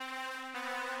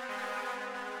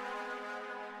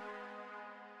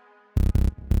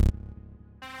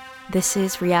This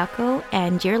is Ryako,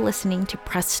 and you're listening to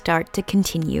Press Start to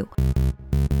Continue.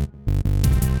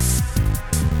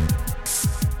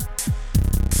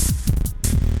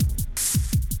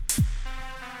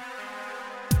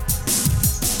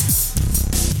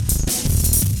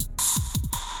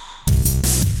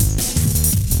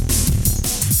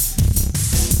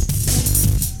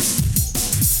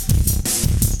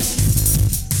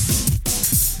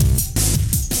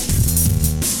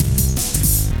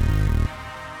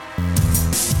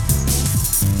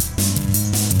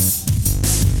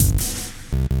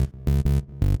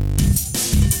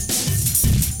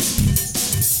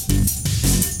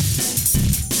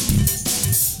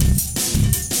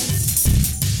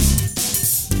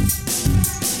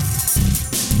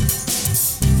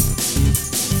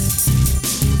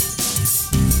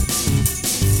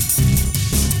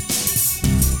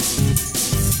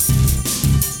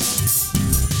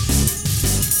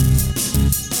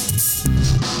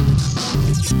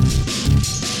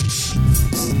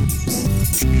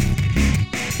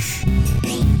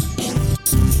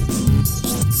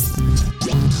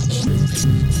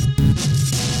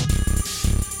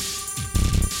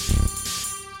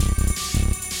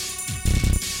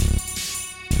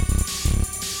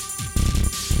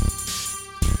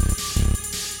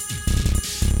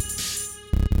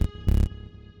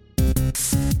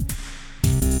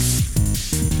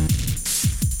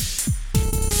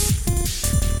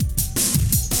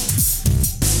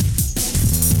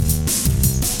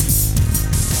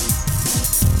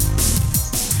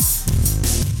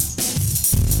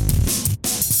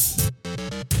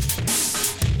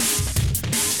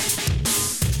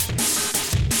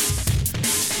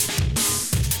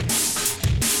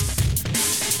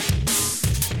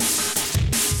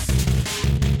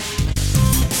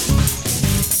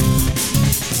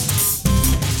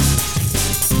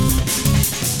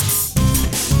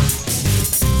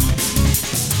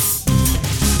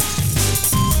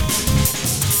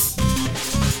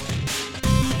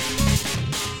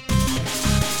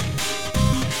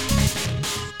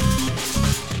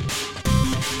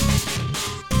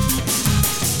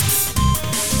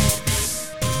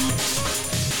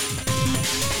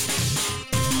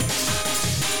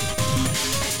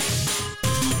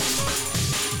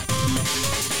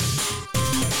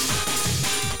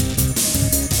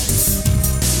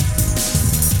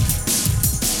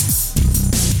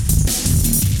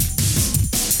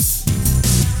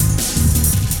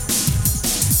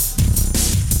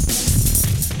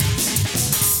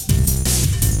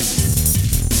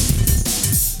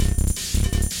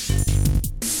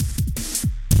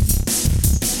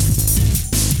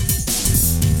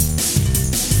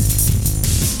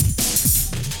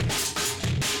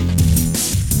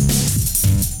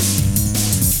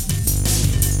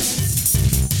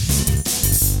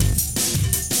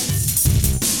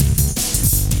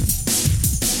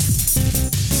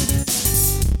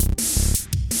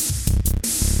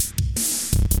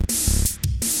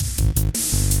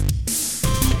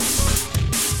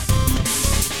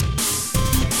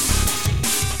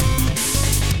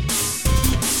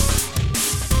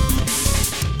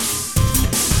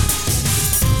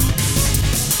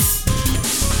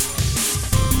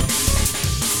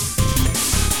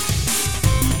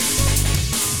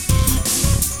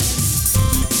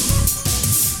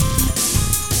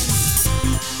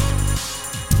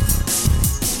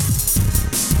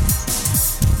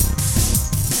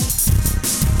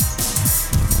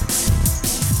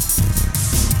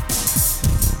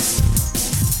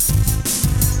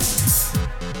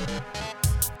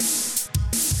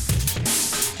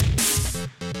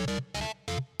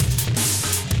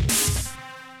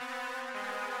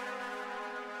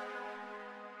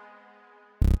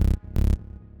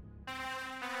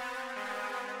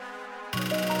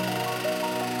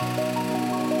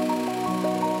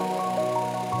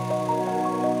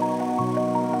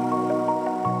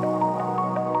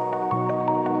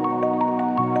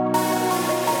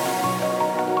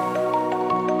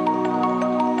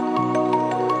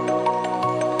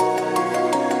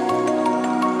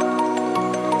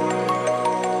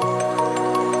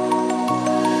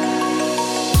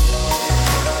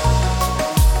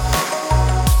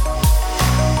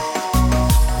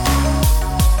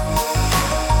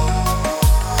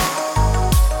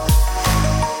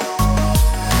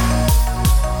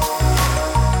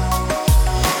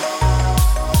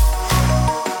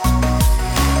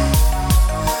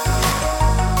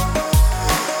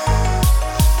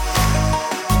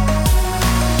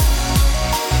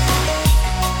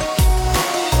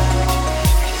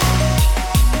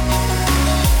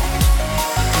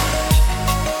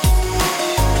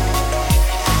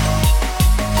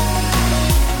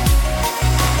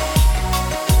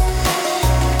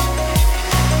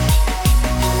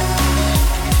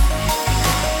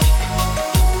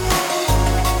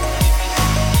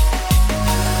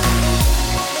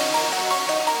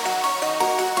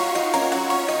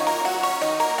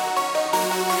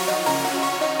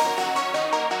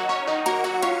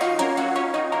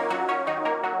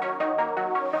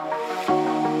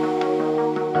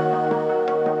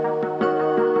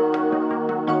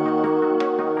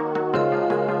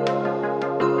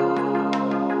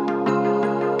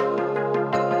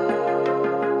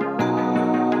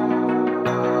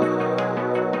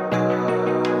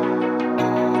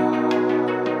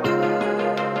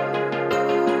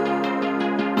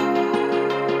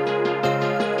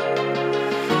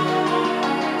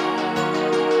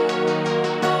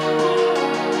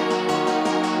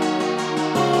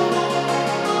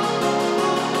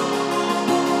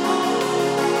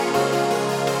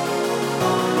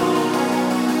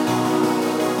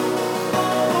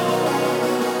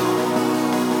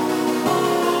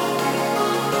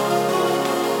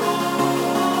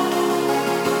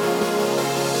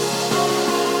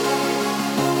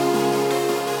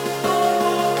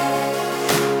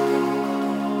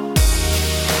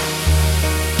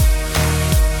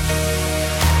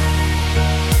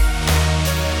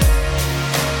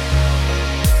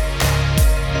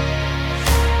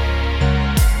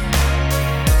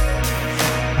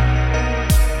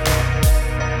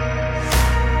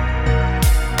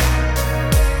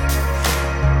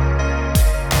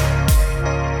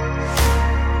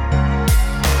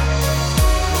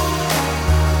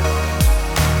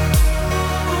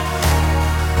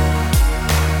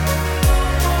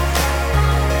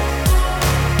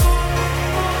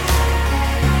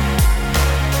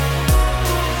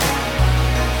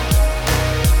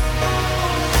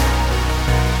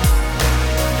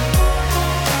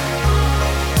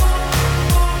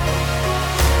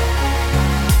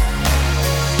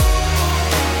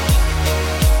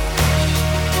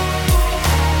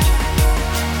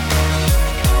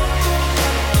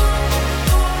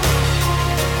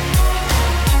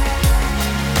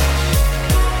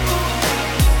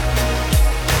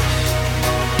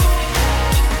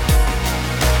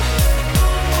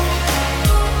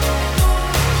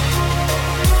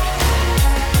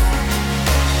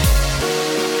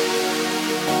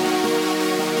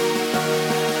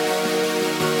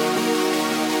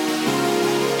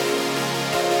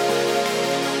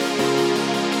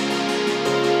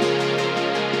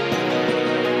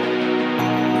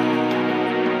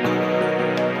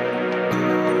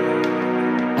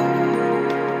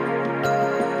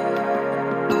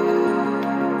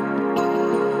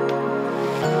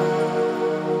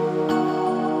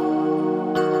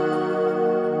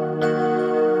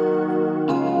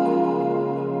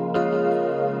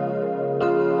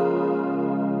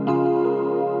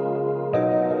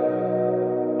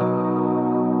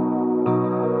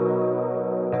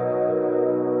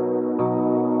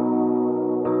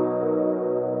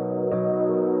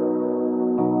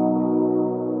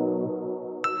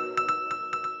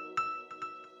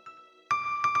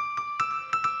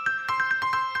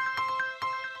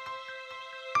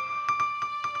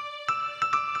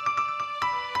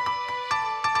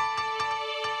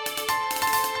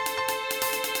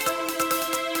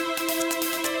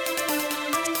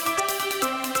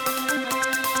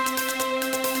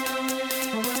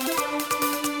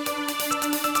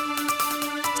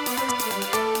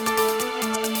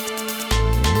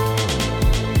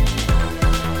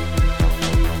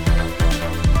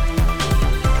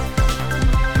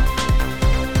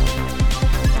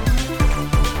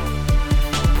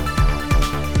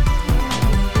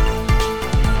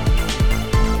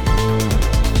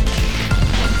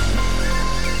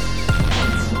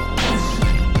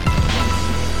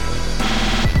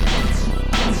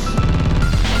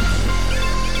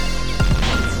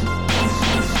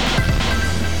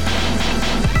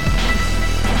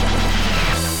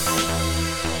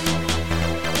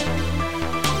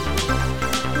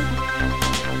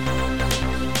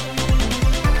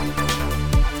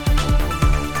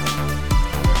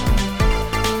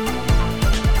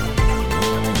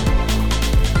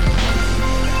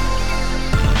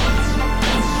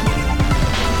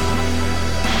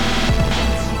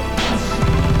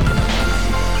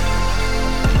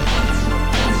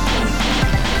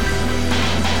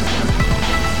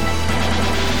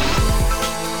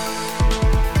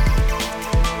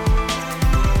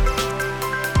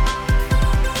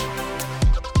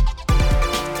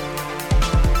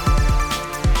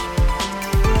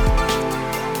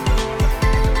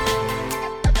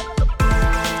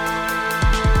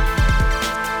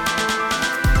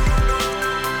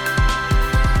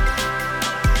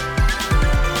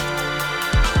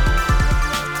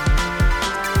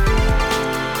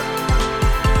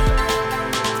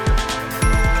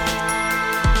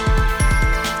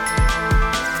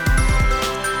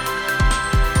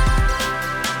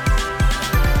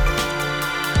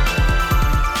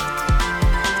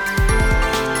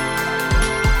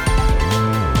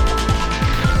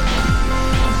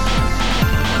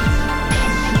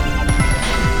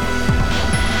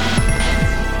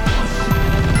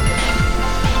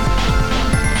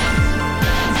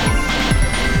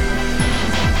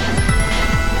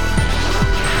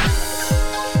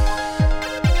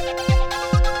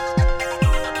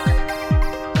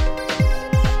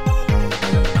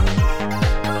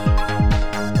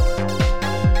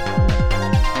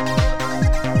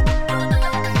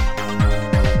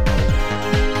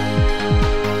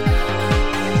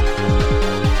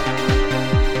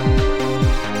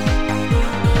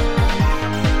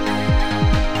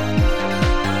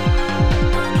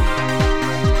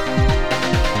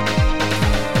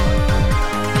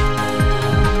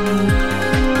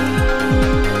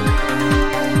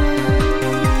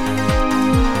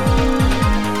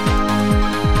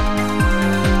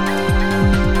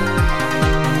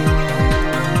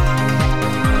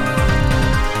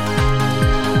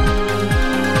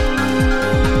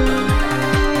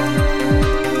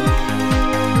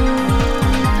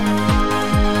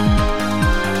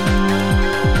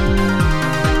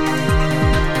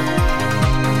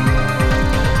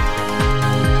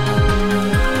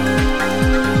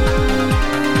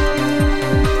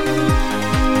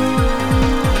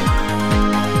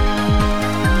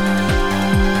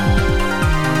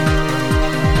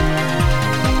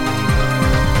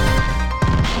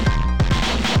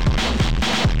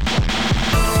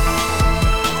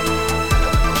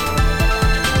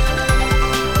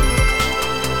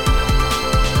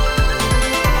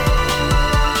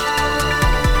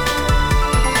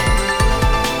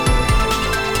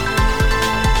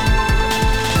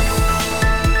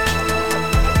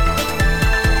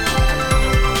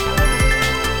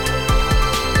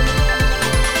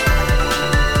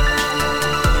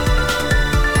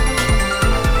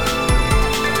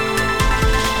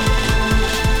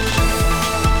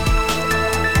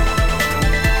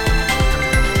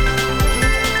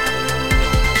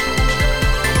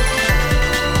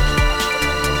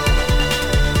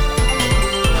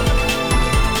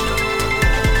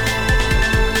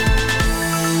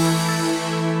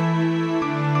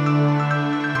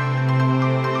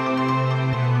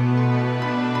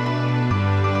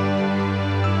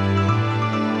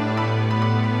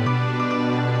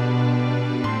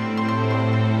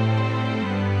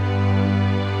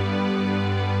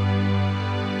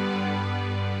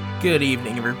 Good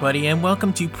evening, everybody, and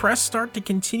welcome to Press Start to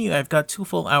Continue. I've got 2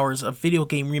 full hours of video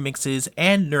game remixes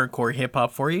and nerdcore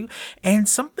hip-hop for you, and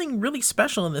something really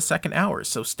special in the second hour,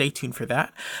 so stay tuned for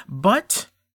that. But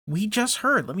we just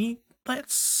heard,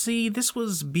 let's see, this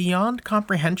was Beyond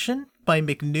Comprehension by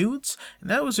McNudes,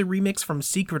 and that was a remix from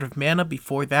Secret of Mana.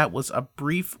 Before that was A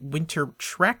Brief Winter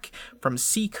Trek from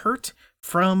C. Kurt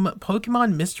from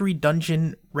Pokemon Mystery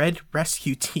Dungeon Red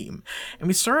Rescue Team. And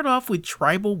we started off with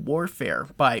Tribal Warfare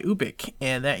by Ubik,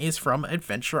 and that is from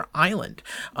Adventure Island.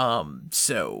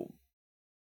 So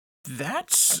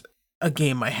that's a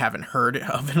game I haven't heard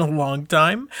of in a long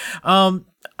time.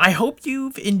 I hope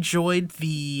you've enjoyed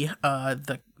I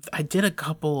did a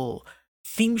couple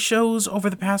theme shows over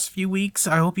the past few weeks.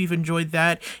 I hope you've enjoyed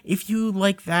that. If you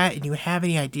like that and you have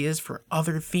any ideas for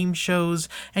other theme shows,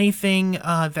 anything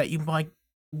that you'd like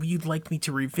me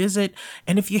to revisit,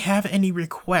 and if you have any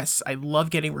requests, I love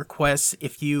getting requests.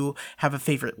 If you have a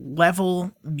favorite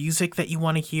level music that you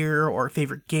want to hear or a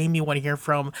favorite game you want to hear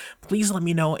from, please let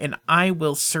me know and I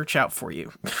will search out for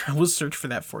you. I will search for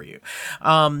that for you.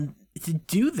 To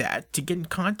do that, to get in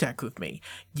contact with me,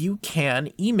 you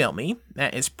can email me.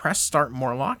 That is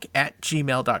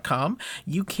pressstartmorlock@gmail.com.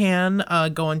 You can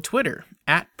go on Twitter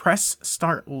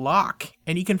 @pressstartlock,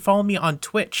 and you can follow me on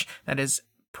Twitch. That is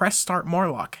Press Start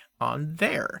Morlock on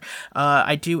there.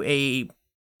 I do a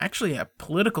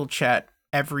political chat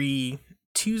every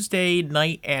Tuesday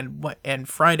night and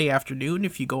Friday afternoon.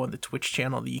 If you go on the Twitch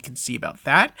channel, you can see about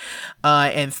that.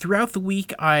 And throughout the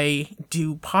week, I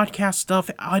do podcast stuff,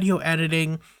 audio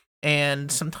editing, and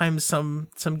sometimes some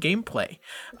gameplay.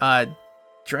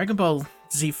 Dragon Ball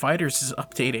Z Fighters is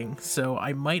updating, so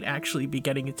I might actually be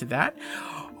getting into that.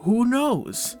 Who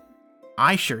knows?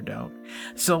 I sure don't.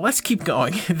 So let's keep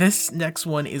going. This next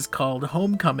one is called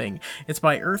Homecoming. It's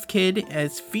by EarthKid.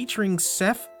 It's featuring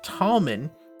Seth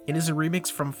Tallman. It is a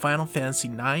remix from Final Fantasy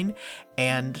IX,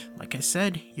 and like I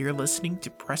said, you're listening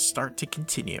to Press Start to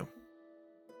Continue.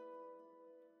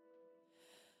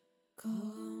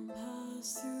 Come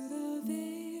pass through the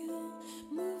veil,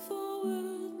 move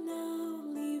forward now,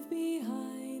 leave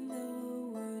behind the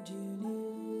word you knew.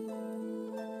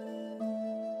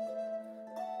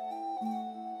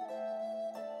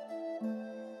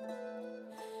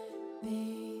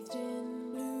 Bathed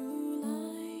in blue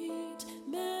light,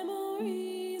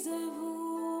 memories of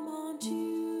whom haunt you.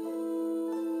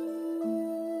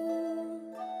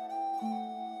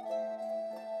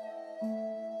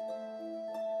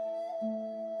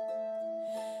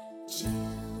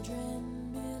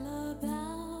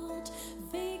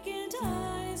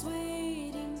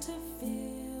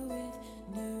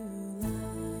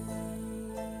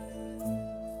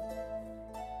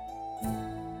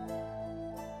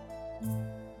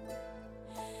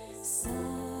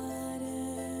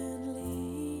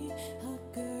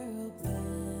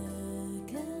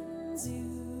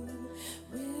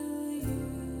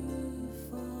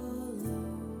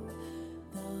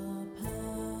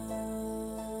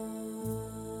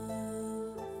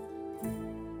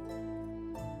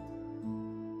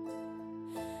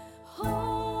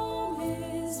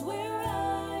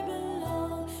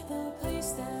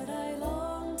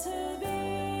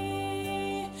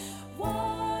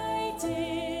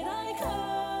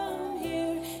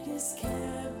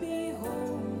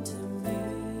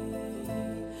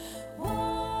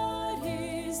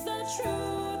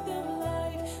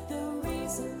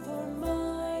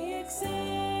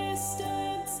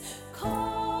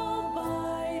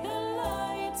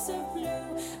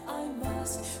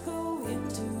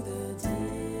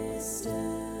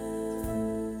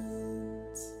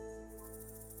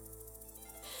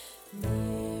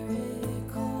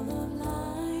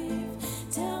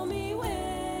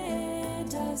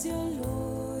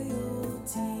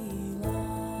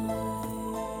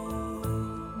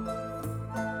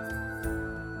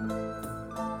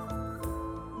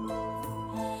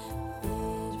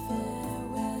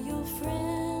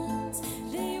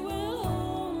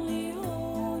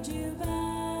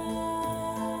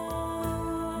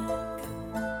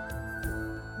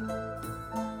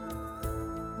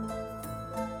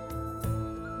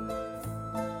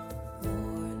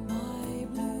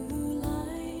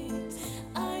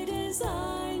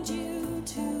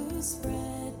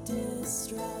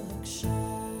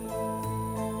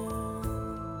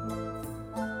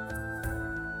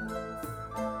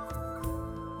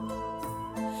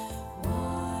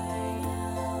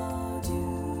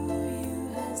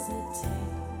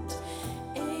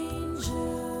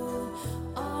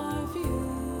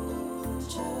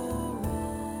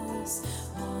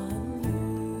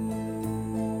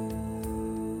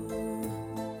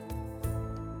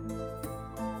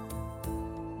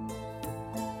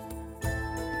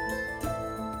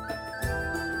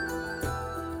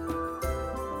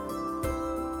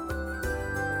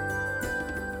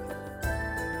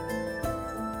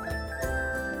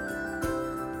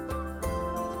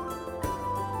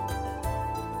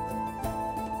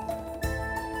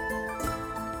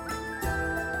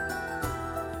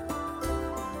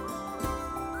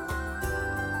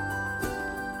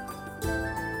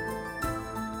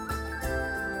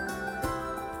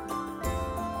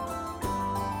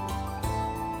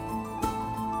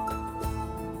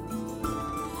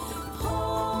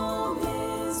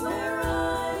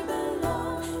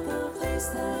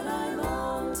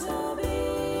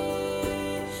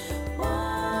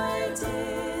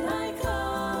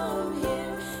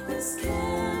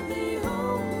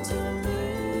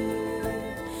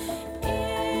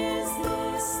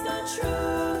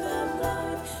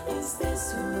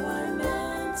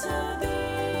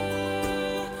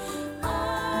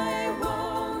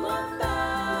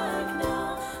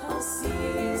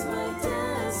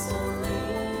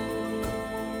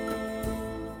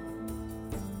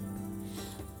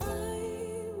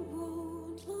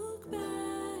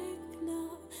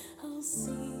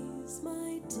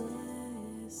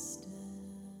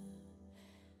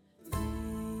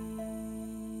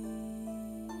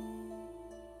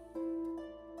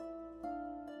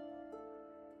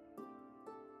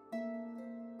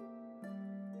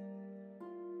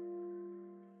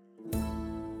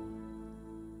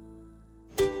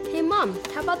 Mom,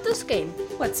 how about this game?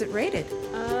 What's it rated?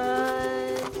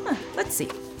 Let's see.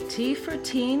 T for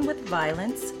teen with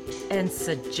violence and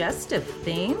suggestive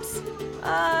themes?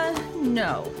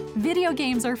 No. Video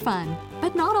games are fun,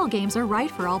 but not all games are right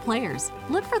for all players.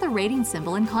 Look for the rating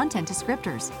symbol in content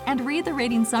descriptors and read the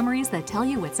rating summaries that tell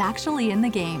you what's actually in the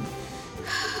game.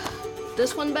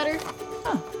 This one better?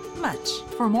 Oh, much.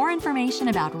 For more information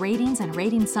about ratings and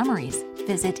rating summaries,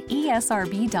 visit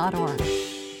esrb.org.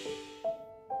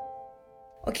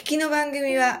 お聞きの番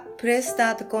組はプレスス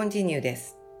タートコンティニューで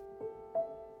す。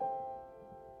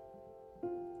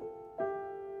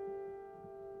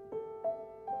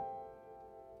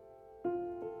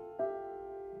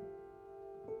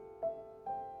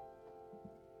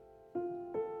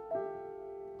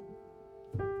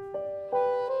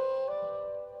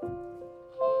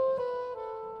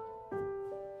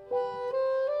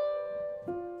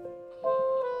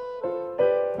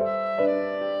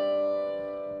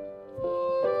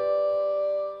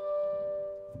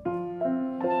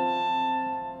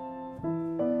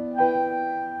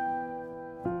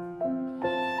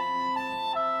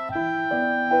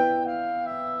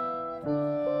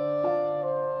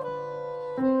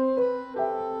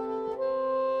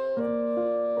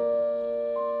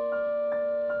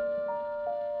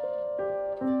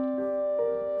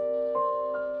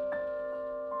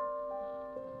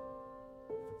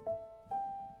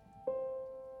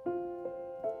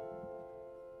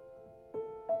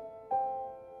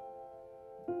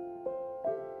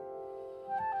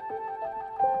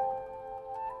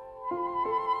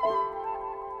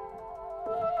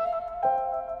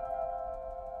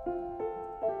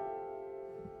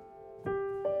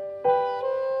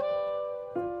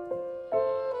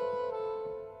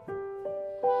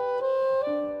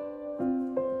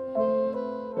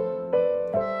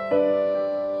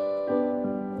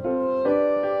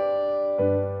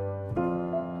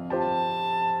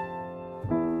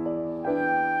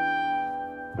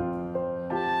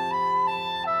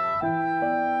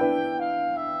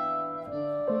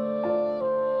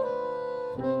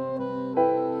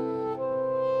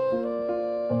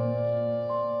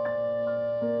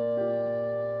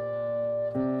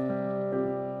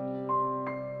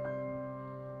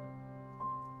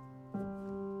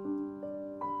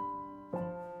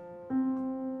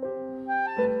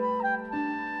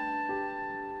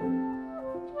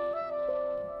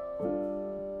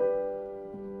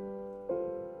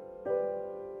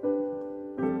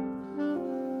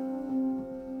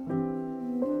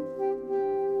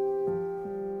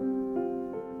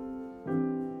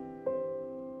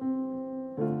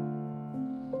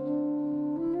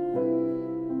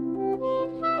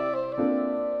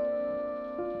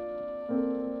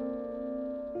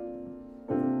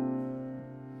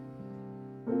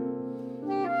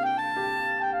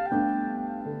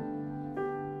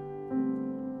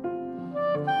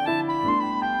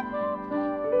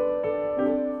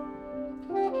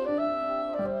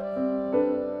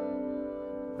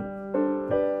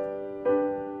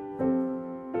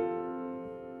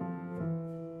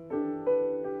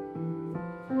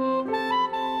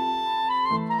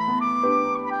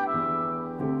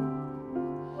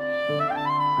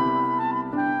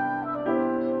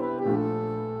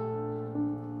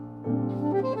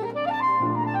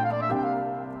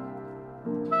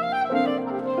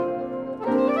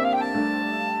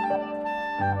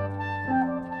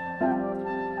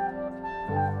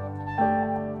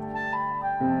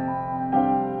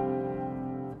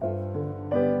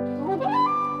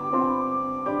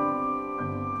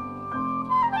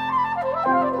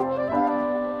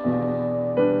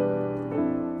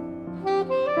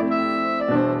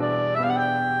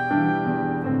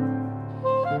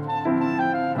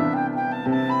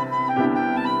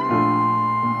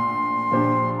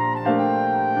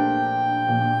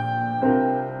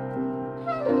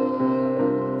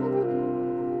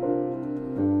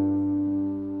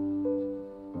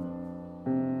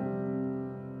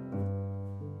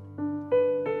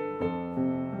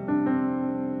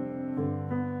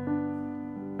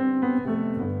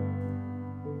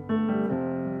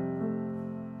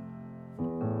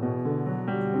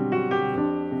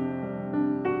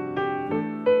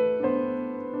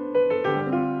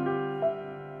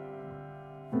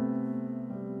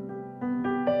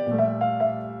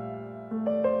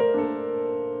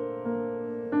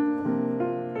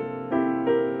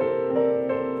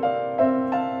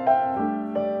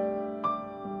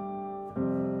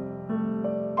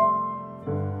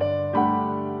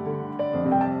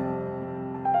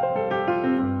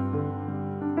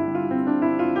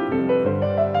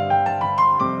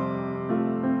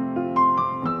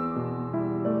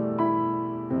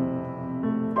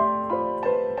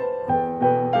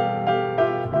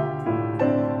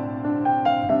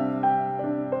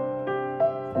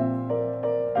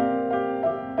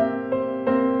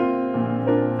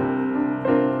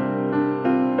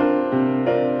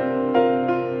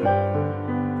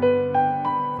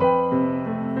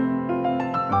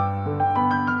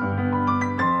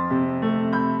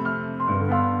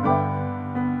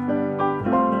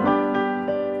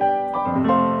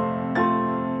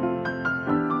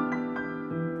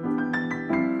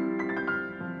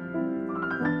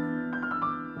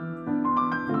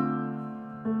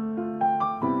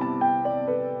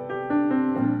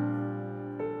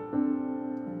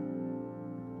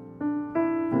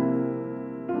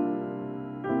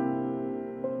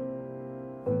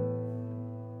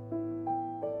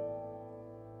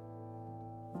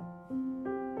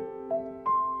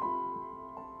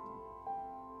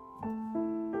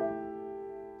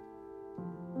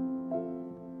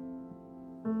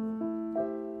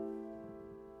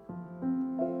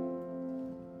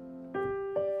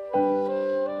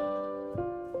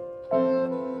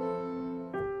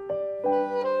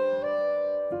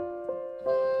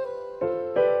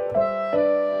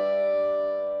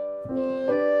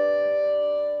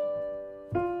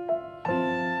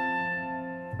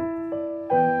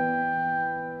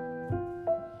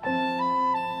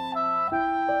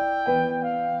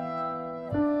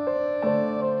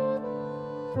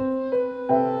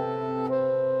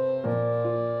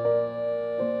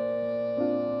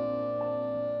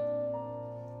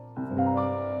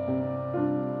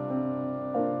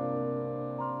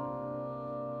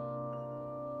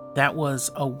That was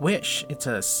A Wish. It's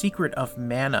a Secret of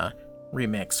Mana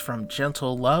remix from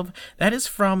Gentle Love. That is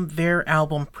from their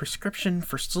album Prescription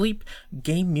for Sleep,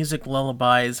 Game Music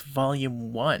Lullabies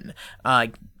Volume 1.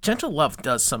 Gentle Love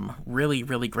does some really,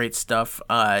 really great stuff.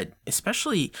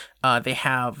 Especially, they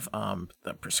have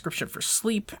the Prescription for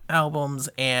Sleep albums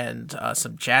and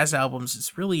some jazz albums.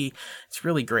 It's really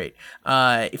great.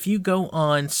 If you go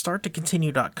on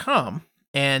starttocontinue.com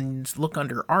and look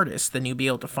under artists, then you'll be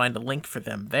able to find a link for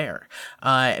them there.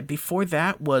 Before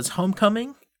that was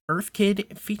Homecoming, Earth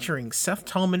Kid featuring Seth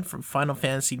Tallman from Final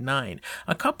Fantasy IX.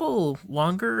 A couple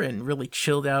longer and really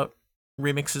chilled out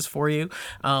remixes for you.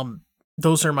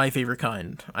 Those are my favorite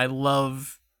kind. I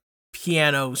love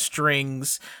piano,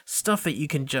 strings, stuff that you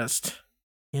can just,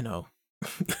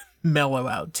 mellow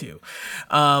out to.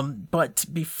 But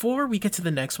before we get to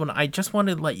the next one, I just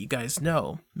wanted to let you guys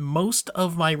know, most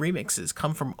of my remixes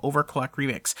come from Overclock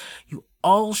Remix. You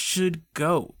all should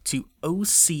go to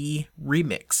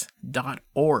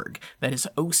ocremix.org. That is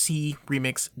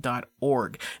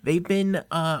ocremix.org. They've been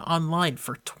online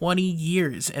for 20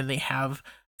 years, and they have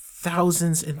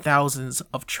thousands and thousands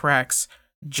of tracks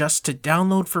just to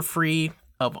download for free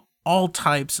of all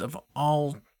types, of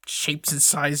all shapes and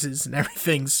sizes and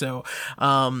everything. So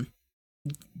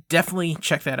definitely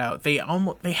check that out. They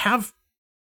have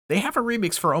a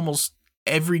remix for almost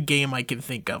every game I can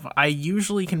think of. I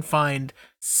usually can find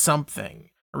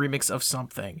something, a remix of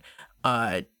something.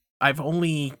 I've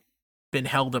only been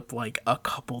held up like a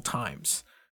couple times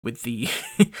with the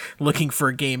looking for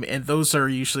a game, and those are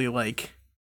usually like,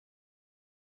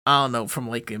 I don't know, from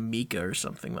like Amiga or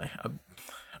something, like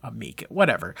Amiga,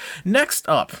 whatever. Next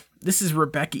up, this is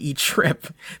Rebecca E. Tripp.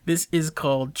 This is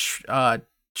called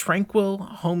Tranquil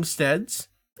Homesteads,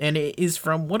 and it is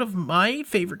from one of my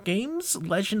favorite games,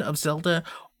 Legend of Zelda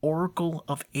Oracle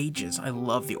of Ages. I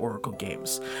love the Oracle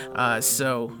games.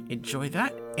 So enjoy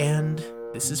that, and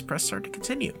this is Press Start to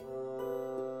continue.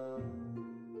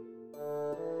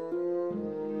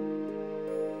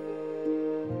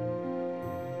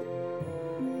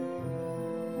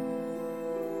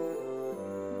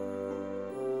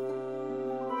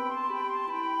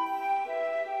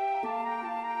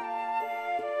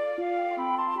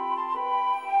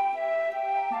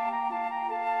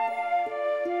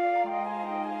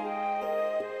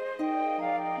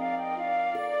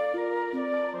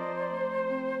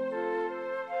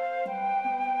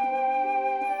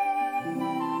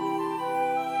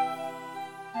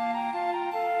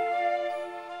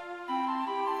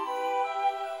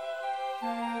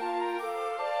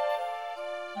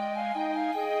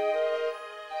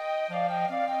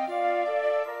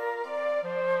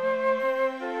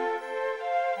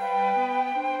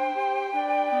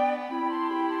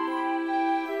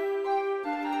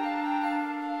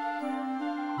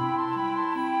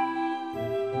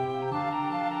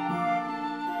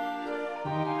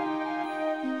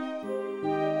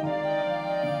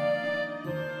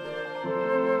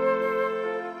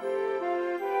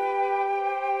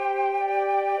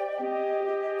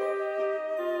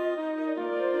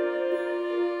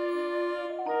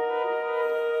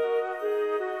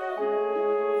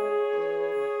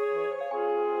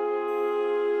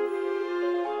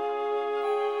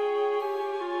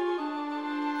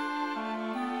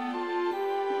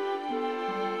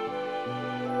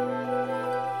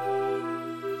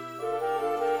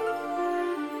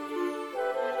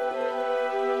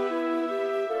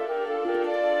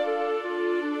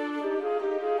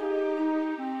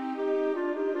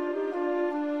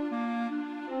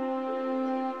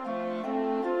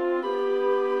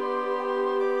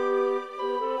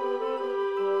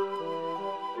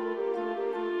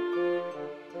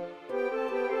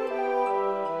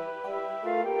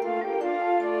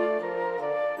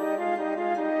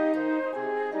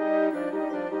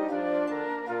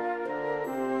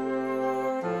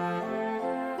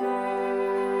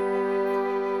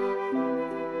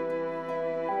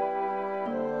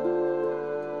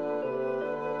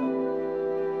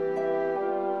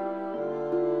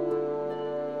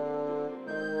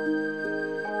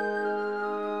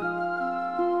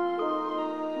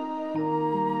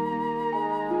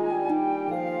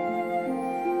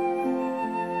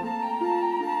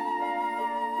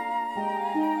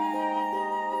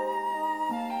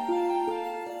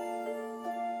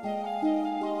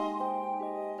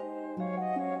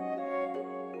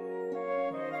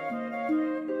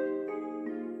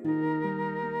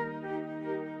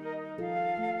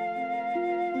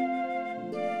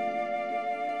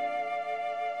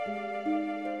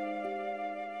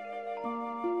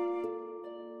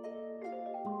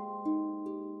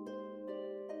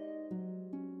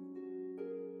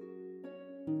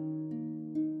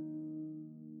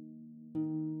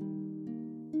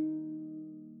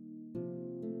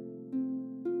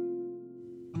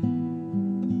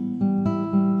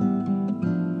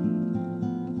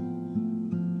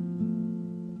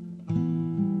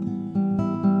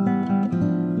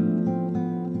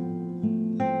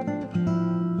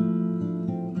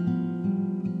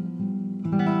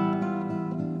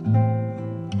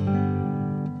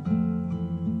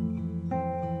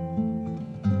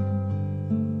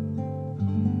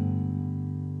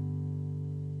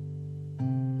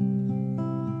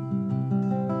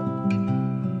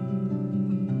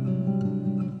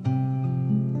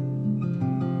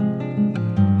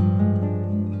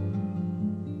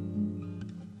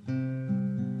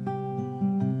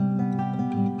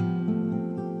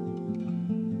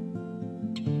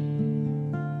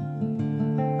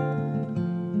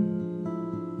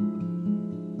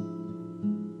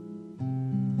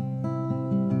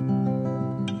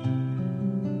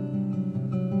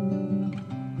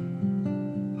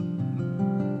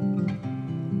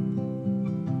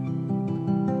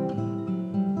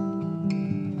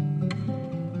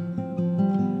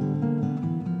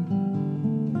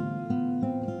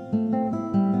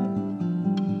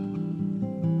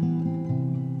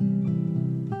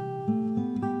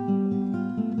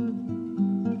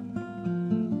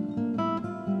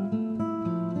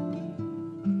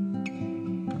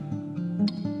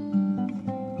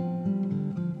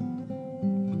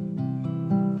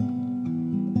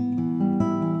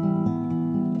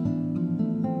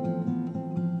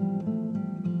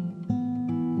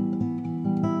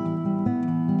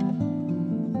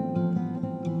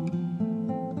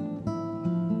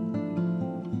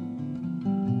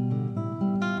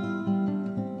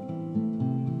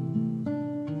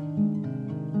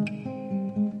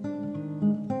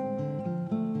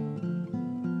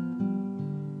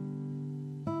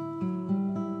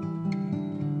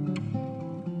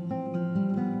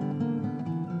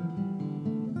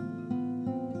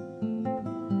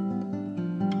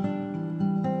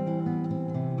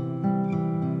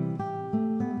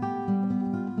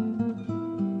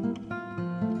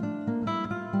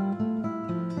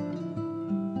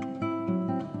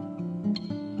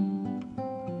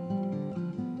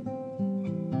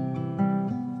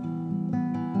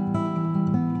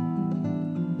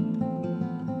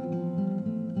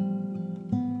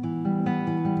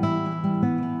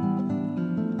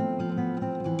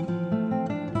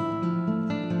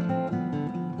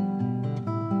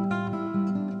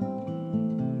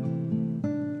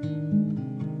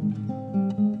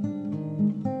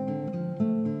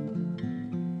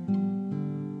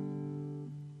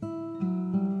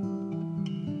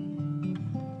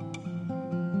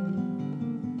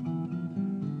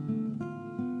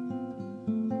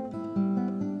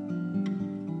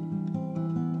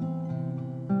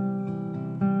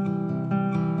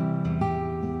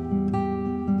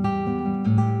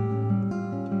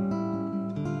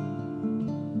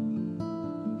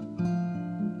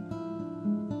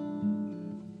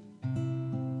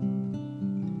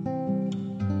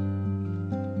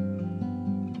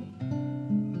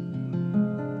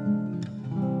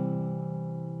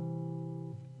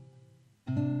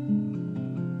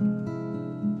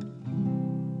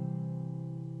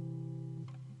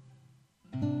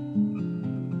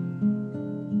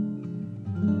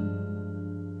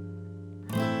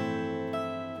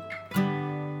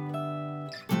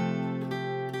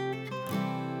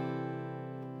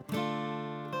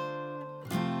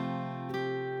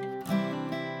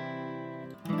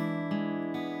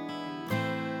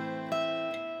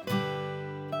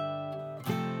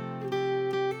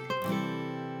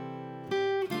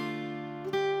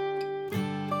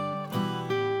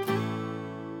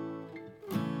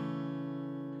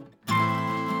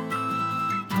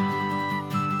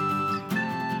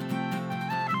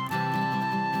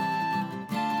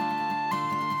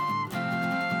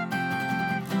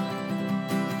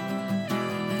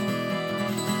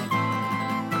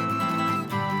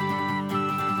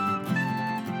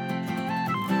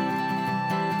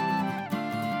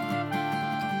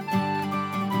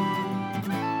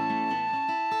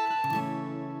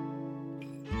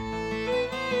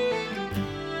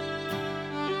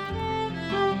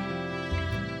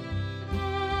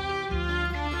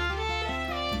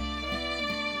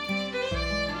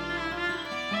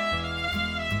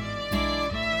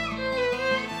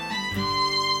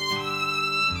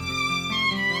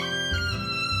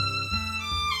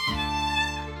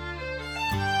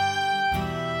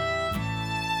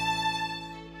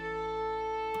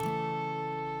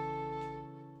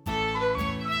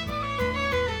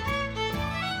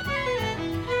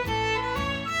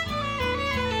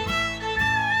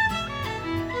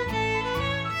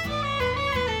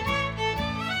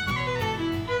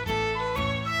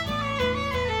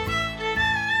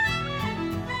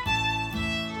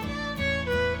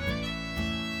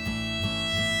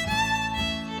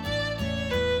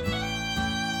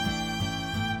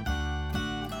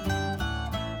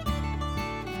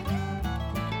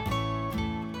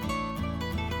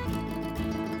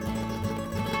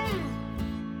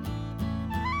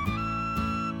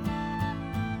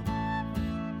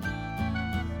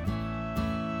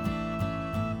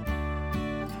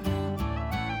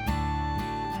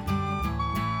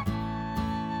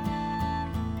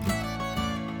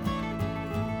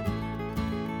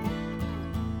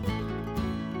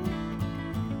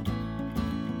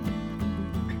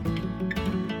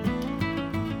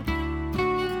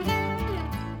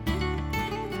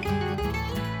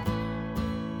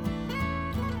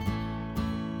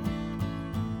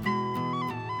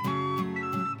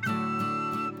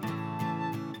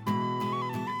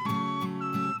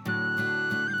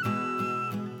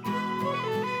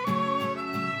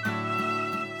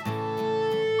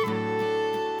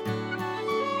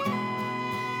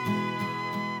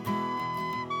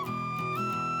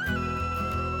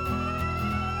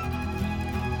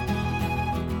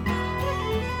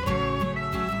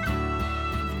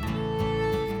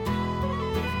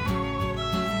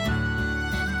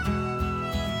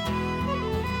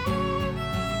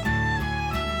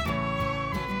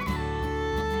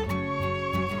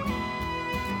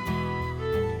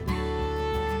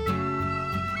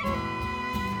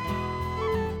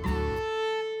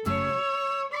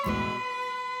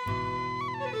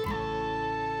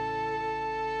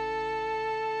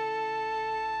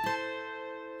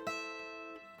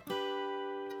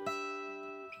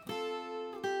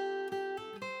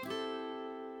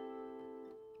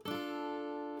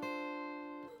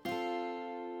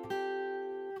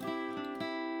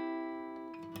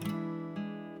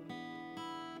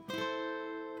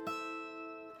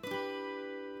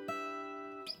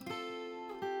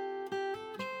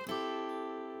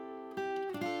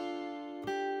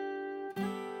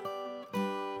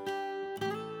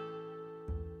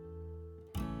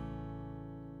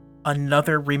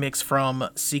 another remix from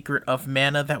Secret of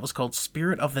Mana that was called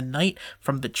Spirit of the Night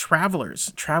from the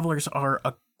Travelers. Travelers are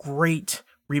a great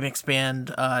remix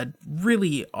band,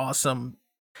 really awesome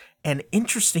and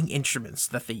interesting instruments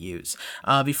that they use.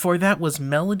 Before that was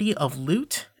Melody of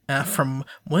Lute from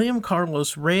William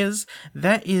Carlos Reyes.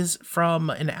 That is from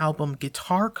an album,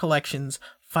 Guitar Collections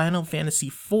Final Fantasy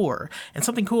IV. And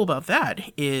something cool about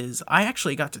that is I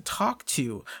actually got to talk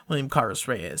to William Carlos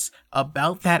Reyes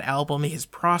about that album, his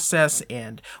process,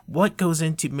 and what goes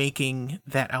into making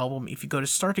that album. If you go to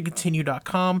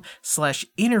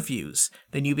starttocontinue.com/interviews,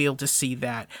 then you'll be able to see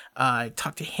that.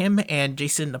 Talk to him and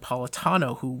Jason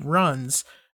Napolitano, who runs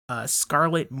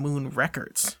Scarlet Moon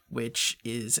Records, which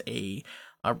is a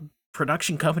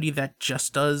production company that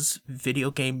just does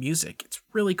video game music. It's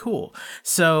really cool.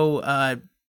 So,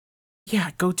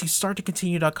 yeah, go to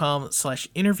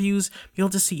starttocontinue.com/interviews. You'll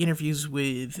just see interviews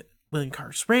with William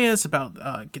Carlos Reyes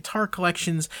about guitar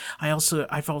collections.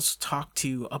 I've also talked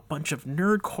to a bunch of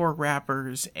nerdcore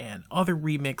rappers and other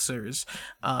remixers,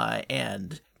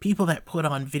 and people that put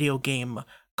on video game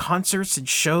concerts and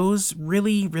shows.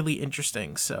 Really, really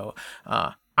interesting. So,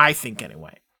 I think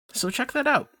anyway. So check that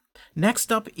out.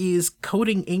 Next up is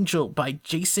Coding Angel by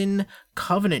Jason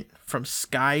Covenant from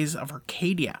Skies of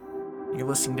Arcadia. You're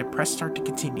listening to Press Start to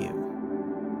Continue.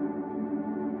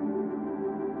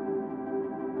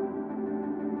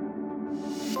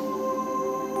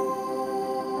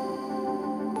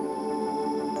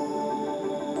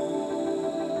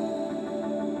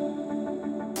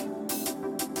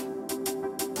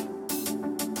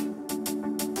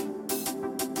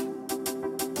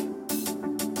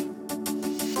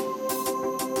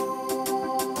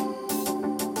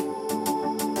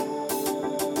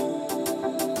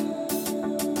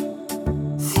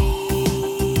 Feel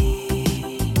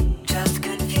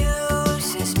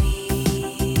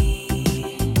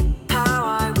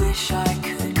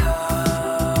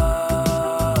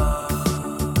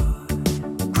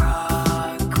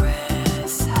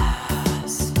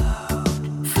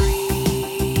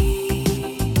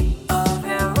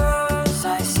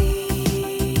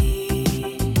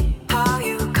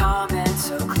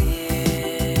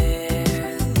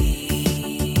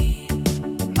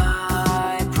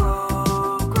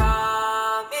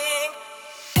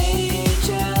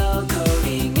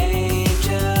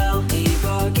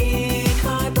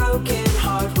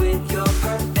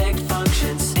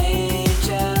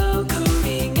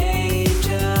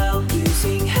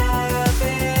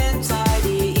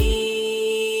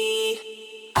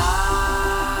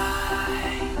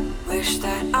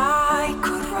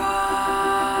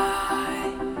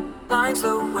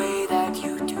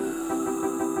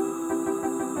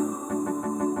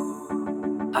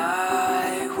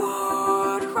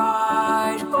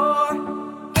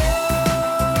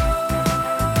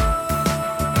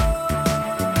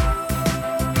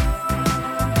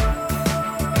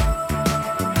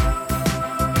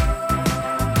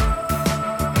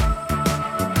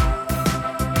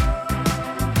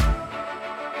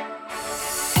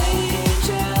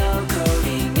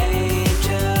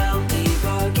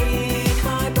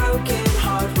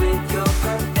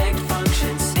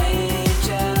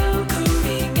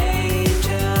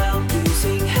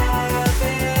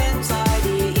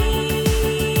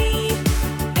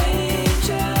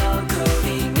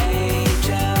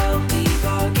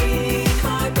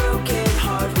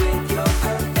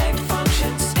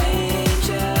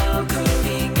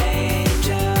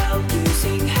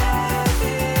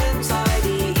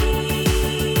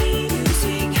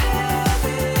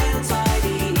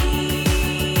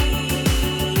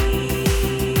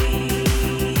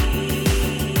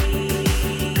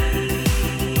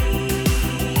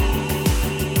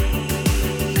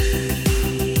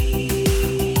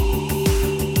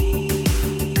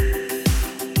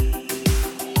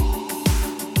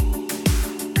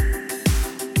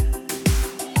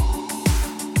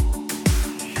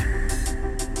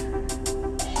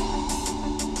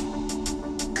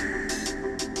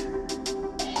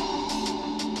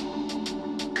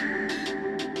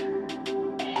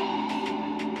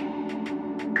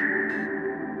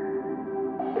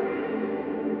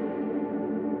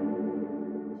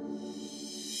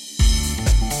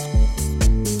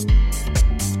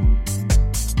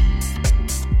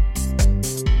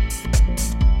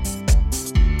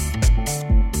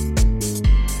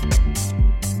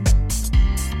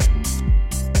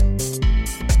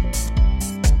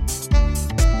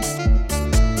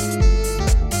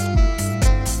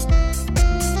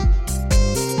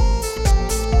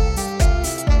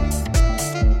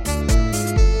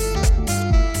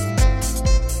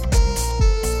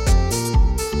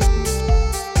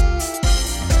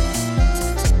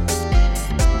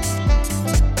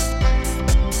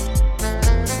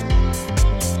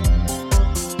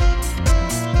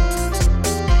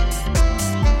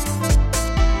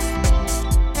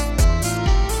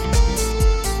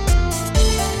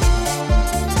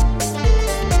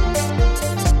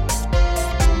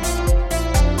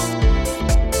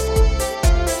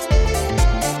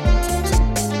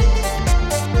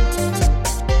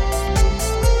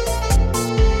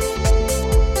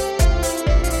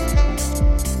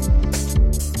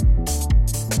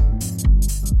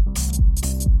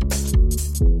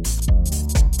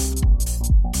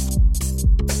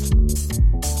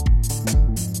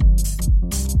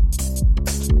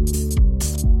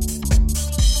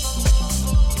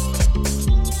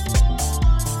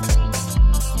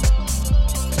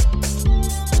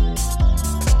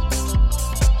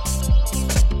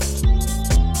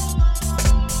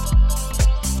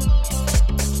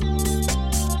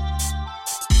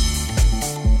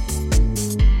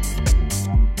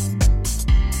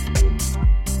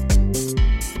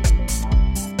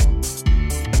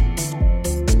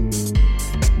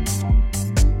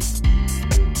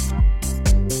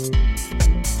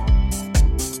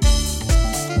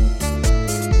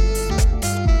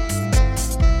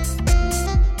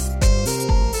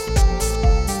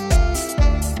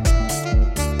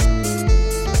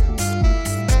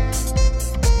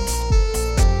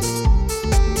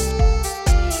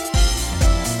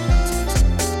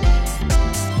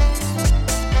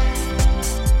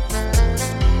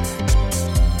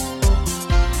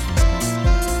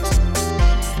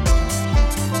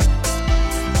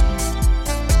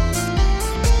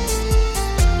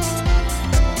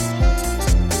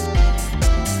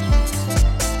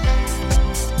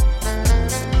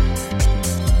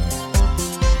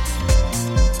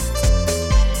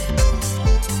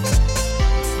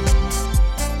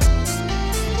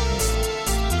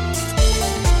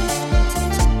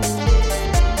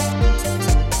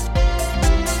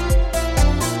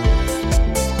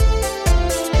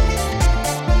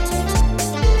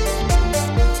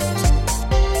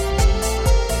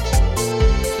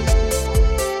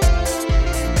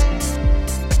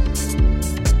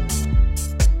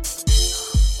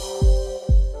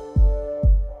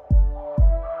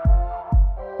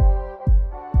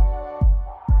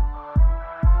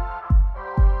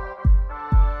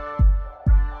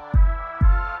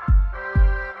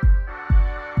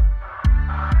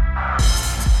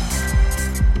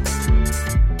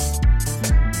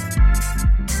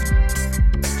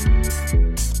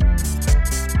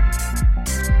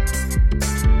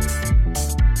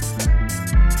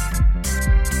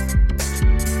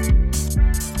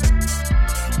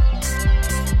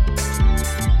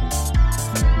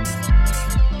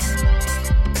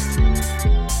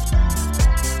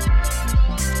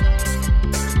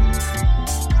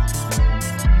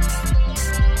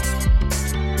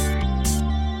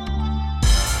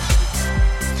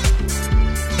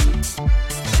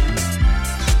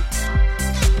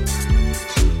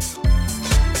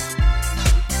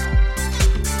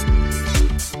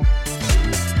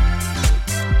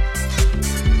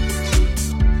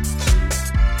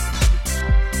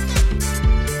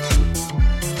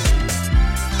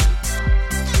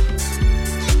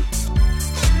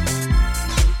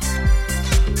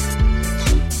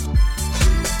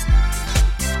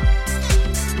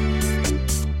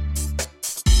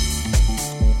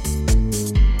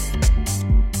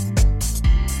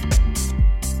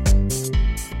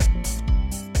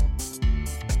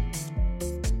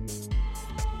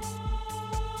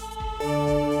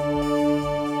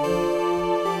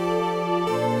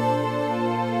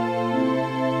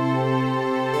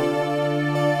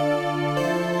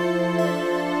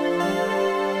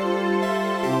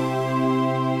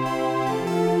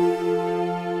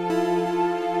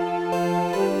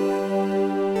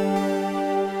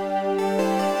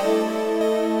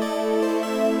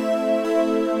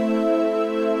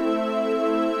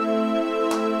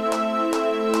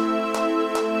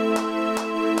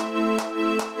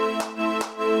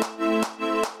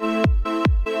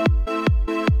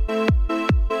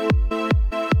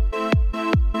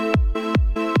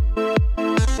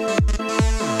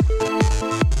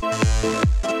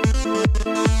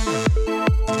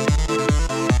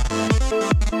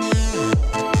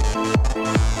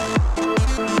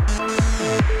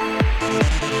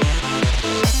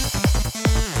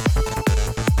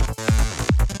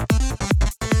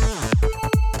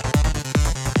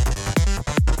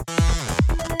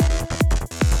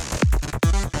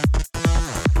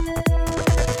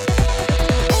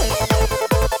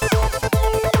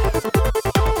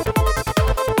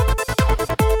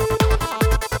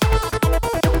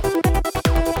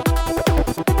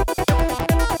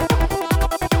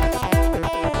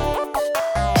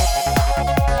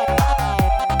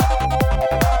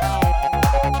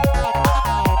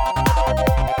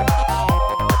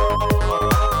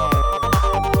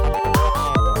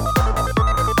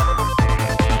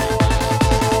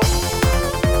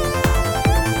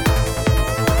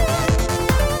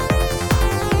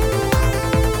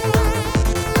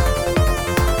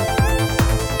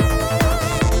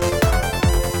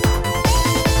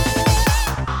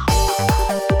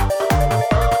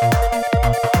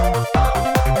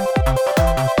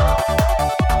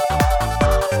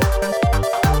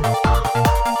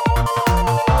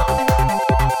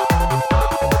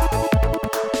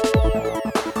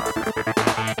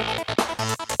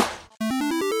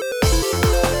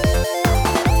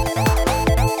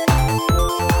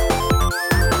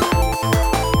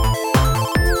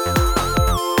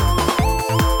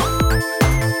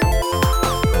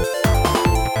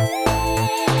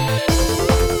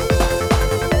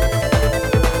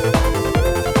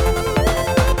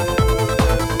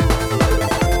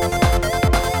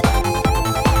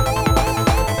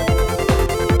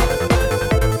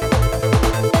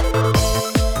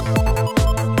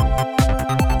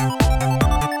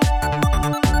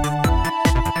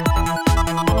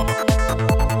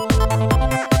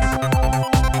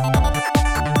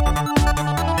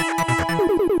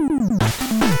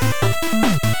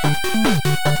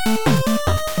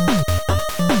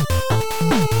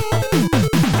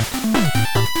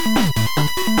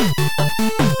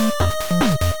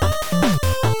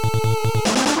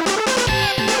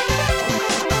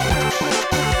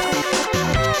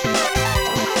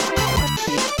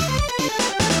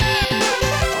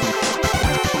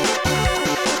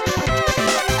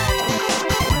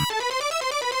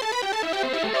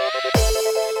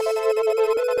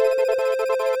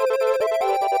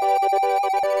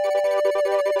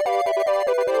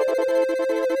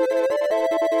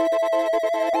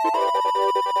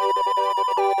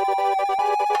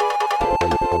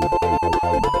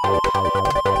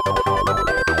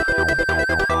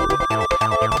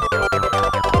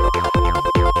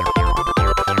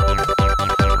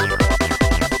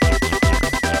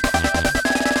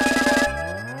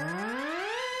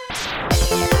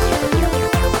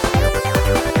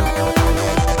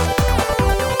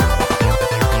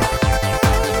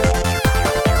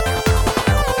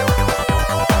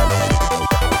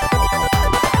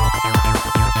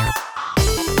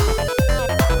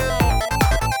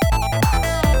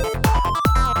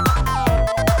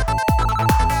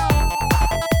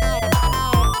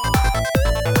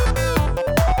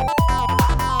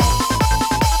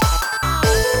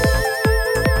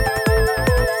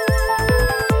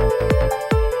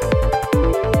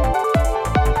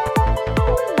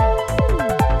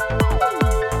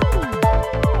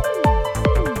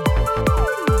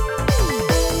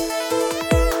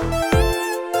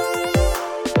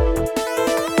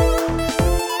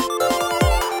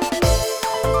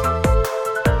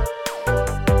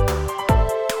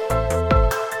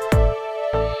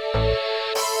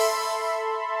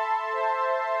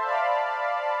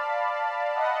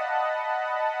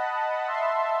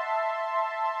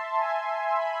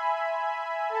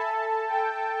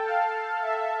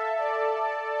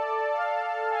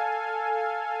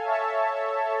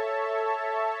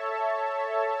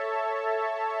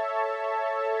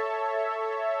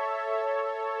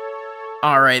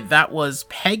All right, that was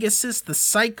Pegasus the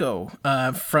Psycho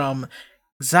from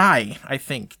Xai, I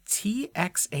think.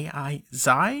 TXAI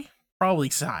Xai? Probably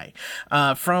Xai.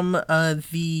 From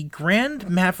the Grand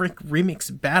Maverick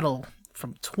Remix Battle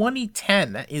from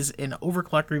 2010. That is an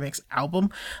Overclock Remix album.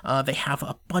 They have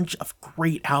a bunch of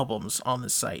great albums on the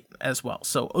site as well.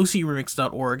 So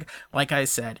ocremix.org, like I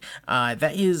said,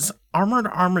 that is Armored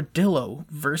Armadillo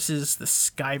versus the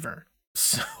Skyver.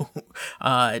 So,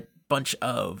 bunch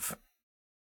of...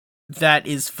 That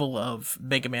is full of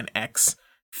Mega Man X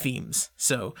themes.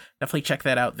 So definitely check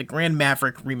that out. The Grand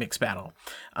Maverick Remix Battle.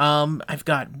 I've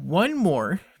got one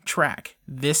more track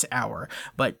this hour,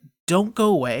 but don't go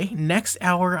away. Next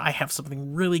hour, I have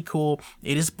something really cool.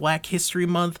 It is Black History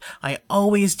Month. I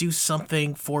always do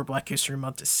something for Black History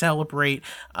Month to celebrate,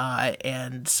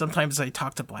 and sometimes I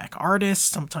talk to Black artists.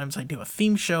 Sometimes I do a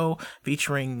theme show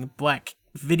featuring Black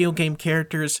video game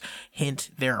characters.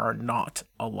 Hint, there are not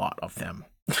a lot of them.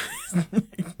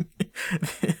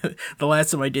 The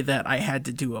last time I did that, I had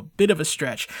to do a bit of a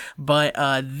stretch, but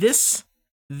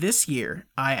this year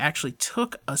I actually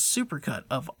took a supercut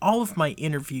of all of my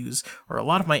interviews, or a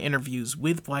lot of my interviews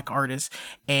with Black artists,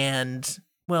 and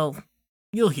well,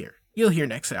 you'll hear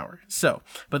next hour. So,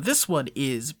 but this one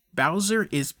is Bowser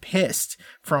is Pissed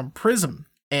from Prism,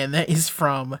 and that is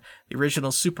from the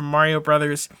original Super Mario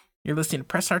Brothers. You're listening to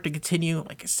Press Start to continue.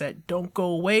 Like I said, don't go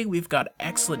away. We've got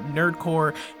excellent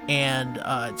nerdcore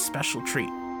and special treat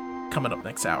coming up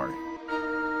next hour.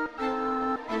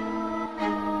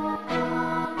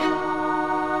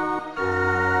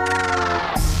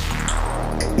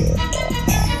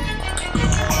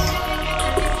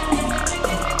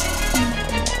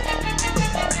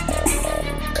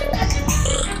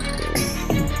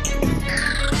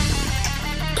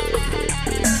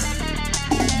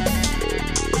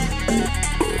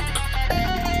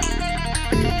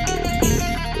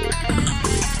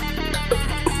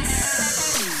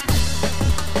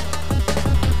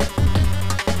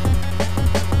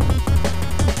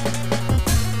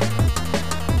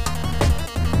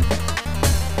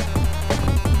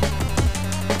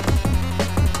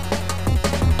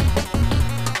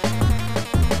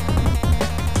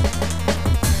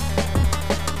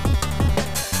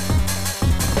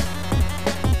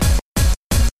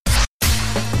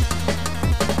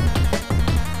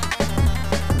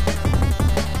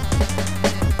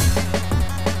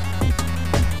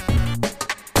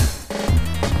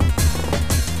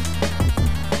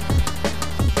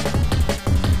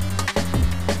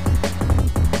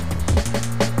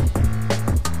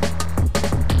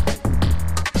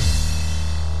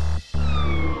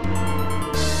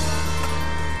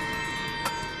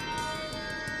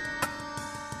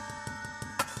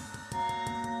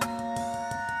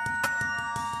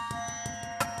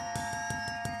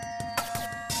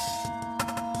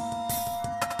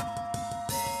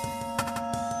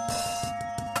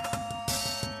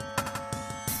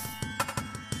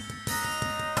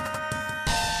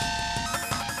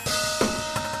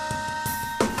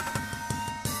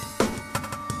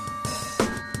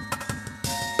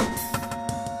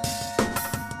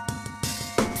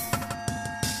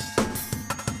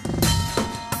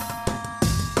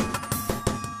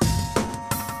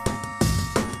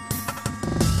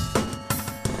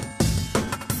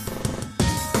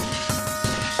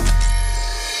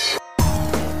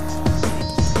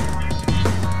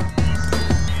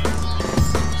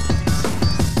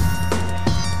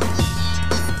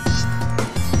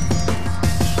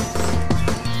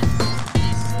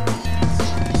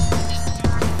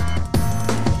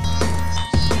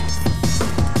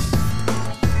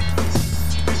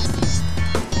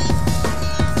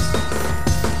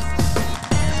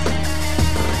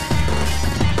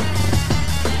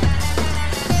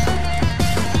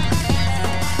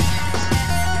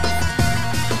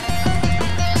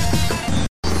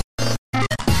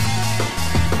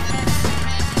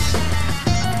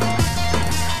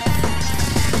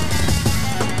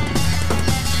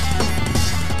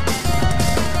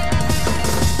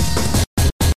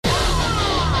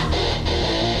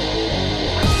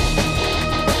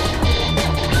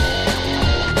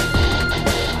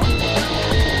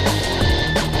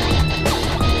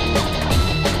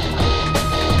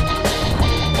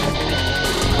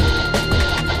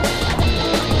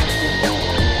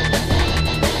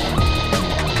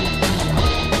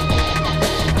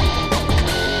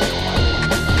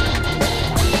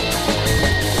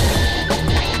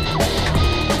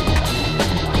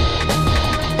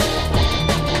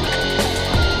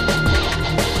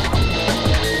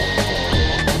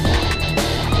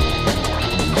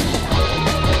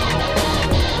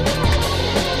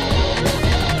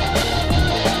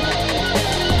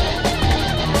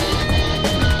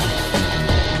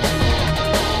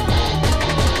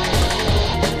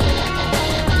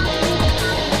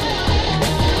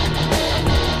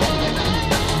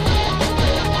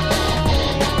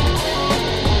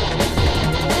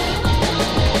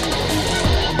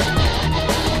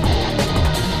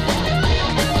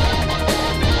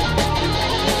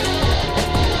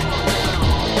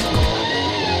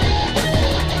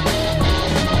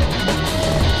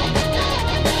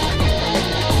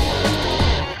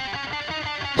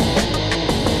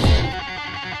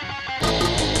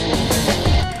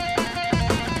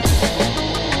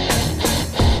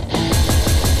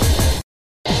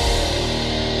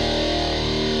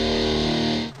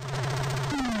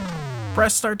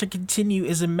 Press Start to Continue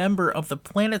is a member of the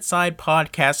PlanetSide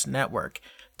Podcast Network.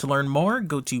 To learn more,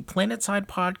 go to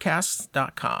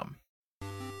planetsidepodcasts.com.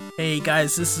 Hey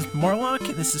guys, this is Marlock,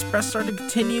 this is Press Start to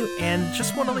Continue, and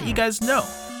just want to let you guys know,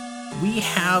 we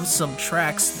have some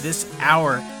tracks this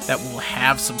hour that will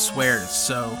have some swears,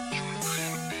 so,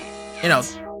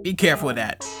 be careful with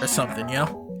that, or something, Yeah,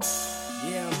 I'm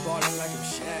ballin' like I'm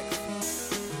Shaq.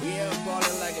 Yeah, I'm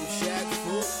ballin' like I'm Shaq.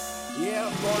 Yeah,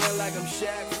 I'm ballin' like I'm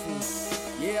Shaq.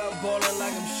 Yeah, I'm ballin'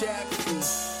 like I'm Shaq.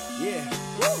 Yeah,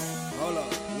 hold up,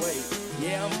 wait.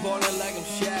 Yeah, I'm ballin' like I'm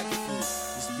Shaq.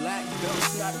 This black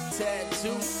belt's not a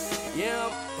tattoo.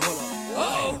 Yeah, hold up.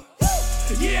 Oh,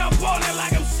 yeah, I'm ballin'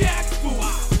 like I'm Shaq.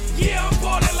 Yeah, I'm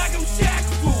ballin' like I'm Shaq.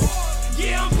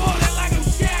 Yeah, I'm ballin' like I'm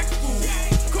Shaq.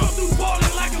 Come through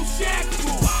ballin' like I'm Shaq.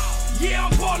 Yeah,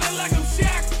 I'm ballin' like I'm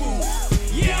Shaq.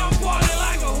 Yeah, I'm ballin'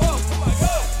 like a hook.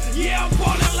 Yeah, I'm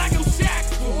ballin' like I'm Shaq.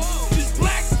 This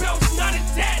black belt's not a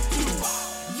tattoo.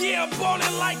 Yeah, I'm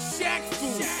ballin' like Shaq.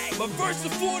 My verse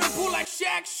affordable like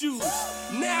Shaq shoes.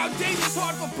 Nowadays it's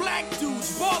hard for black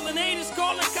dudes. Ballin' haters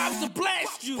calling cops to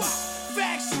blast you.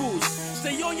 Factuals,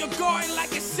 stay on your guard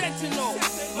like a sentinel.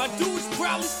 My dudes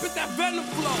proudly spit that venom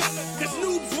flow. Cause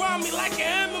noobs round me like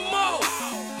an MMO.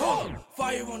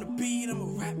 Fire on the beat, I'm a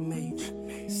rap mage.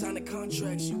 Sign the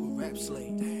contracts, you a rap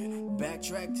slave.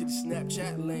 Backtrack to the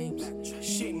Snapchat lanes.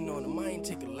 Shitting on them, I ain't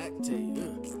take a lactate.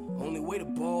 Only way to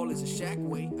ball is a Shaq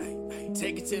way.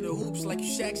 Take it to the hoops like you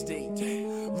Shaq's date.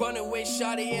 Run away,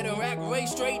 shotty at a rack race.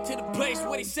 Straight to the place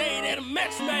where they say that a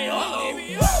match made. Hello.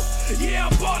 Yeah,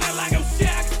 I'm ballin' like I'm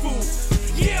Shaq.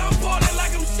 Yeah, I'm ballin'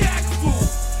 like I'm Shaq.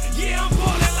 Yeah, I'm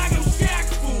ballin' like I'm Shaq.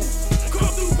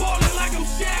 Come through ballin' like I'm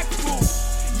Shaq.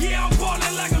 Yeah, I'm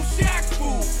ballin' like I'm Shaq.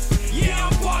 Yeah,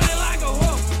 I'm ballin' like a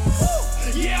hook.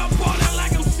 Yeah, I'm ballin'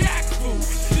 like I'm Shaq.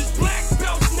 This black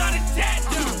belt's not a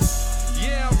tattoo.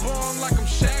 Yeah, I'm ballin' like I'm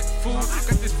Shaq.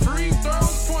 Got this free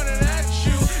throws pointed at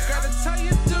you. Gotta tell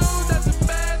you, dude, that's a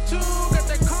bad tool. Got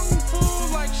that kung fu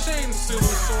like Shane Su.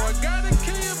 So I gotta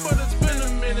kill you, but it's been a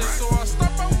minute. So I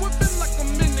start by whipping like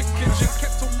I'm in the kitchen.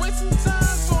 Kept to wasting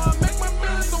time, so I make my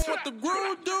millions. Don't want the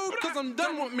groove, dude, cause I'm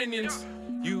done with minions.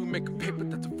 You make a paper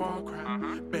that's a far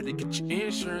cry. Better get your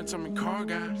insurance, I'm in car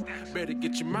guy. Better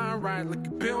get your mind right like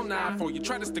a Bill Nye. Before you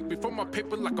try to stick before my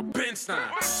paper like a Ben Stein.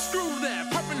 Screw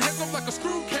that, popping heads up like a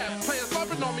screw cap. Players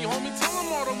loving on me, homie, tell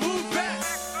them all to move back.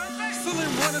 Still in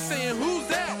running saying who's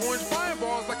that? Orange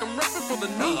fireballs like I'm repping for the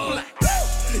new black.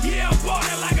 Yeah, I'm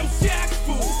ballin' like I'm Shaq.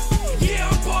 Yeah,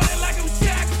 I'm ballin' like I'm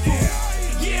Shaq.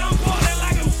 Yeah, I'm ballin'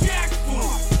 like I'm Shaq.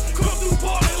 Come through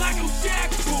ballin' like I'm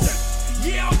Shaq.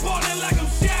 Yeah, I'm ballin' like I'm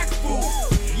Shaq.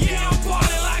 Yeah, I'm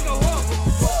ballin' like a hook.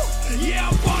 Yeah,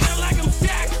 I'm ballin' like I'm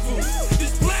Shaq.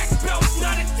 This black belt's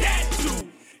not a tattoo.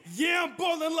 Yeah, I'm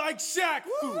ballin' like Shaq.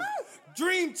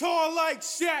 Dream tall like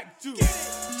Shaq do.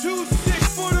 Too sick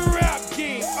for the rap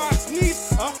game. I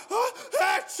sneeze,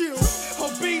 at you.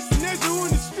 Obese ninja in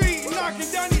the street,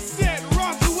 knocking down his set.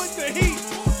 Roster with the heat.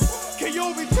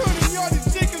 KO returning yard to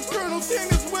chicken. Colonel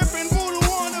Tanner's whipping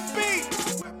voodoo on the beat.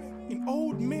 An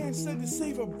old man said to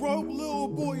save a broke little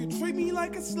boy, you treat me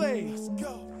like a slave. Let's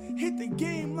go. Hit the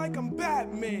game like I'm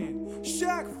Batman.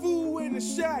 Shaq Fu in the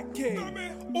Shaq cave.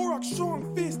 Auroch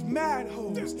strong fist mad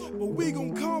hoes. But we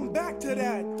gon' come back to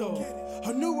that though.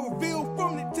 A new reveal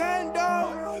from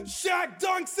Nintendo. Shaq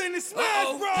dunks in the Smash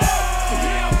Bros.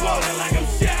 Yeah, I'm ballin' like I'm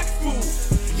Shaq Fu.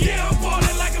 Yeah, I'm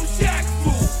ballin' like I'm Shaq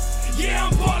Fu. Yeah,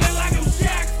 I'm ballin' like I'm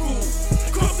Shaq Fu.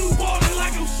 Come through ballin'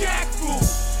 like I'm Shaq Fu.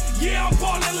 Yeah, I'm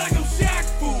ballin' like I'm Shaq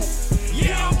Fu.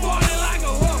 Yeah, I'm ballin' like a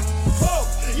hook.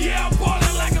 Yeah, I'm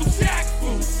ballin' like I'm Shaq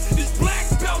Fu. This black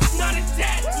belt's not a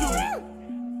tattoo.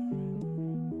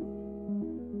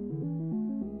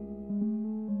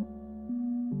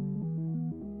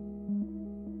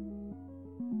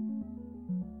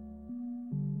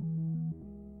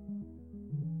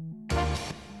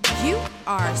 You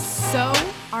are so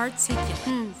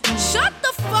articulate. Shut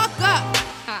the fuck up!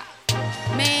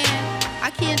 Man, I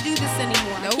can't do this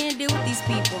anymore. I can't deal with these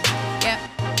people. Yep.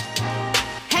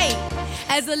 Hey,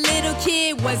 as a little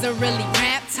kid, wasn't really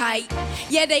rap tight.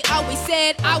 Yeah, they always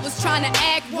said I was trying to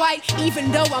act white,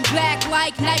 even though I'm black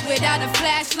like night without a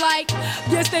flashlight.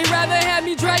 Guess they rather have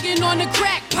me dragging on the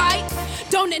crack pipe.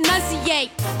 Don't enunciate,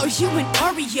 or you an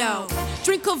Oreo.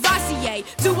 Drink Cavassier,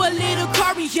 do a little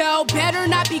choreo. Better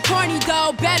not be corny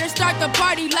though, better start the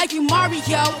party like you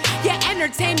Mario. Yeah,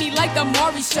 entertain me like the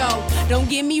Maury Show. Don't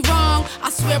get me wrong, I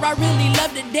swear I really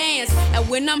love to dance. And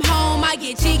when I'm home, I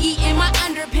get jiggy in my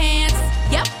underpants.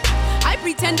 Yep, I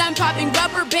pretend I'm popping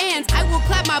rubber bands. I will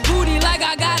clap my booty like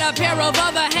I got a pair of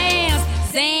other hands.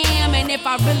 Shazam. And if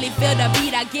I really feel the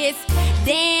beat, I guess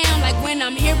damn, like when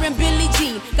I'm hearing Billie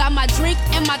Jean. Got my drink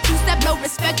and my two-step, no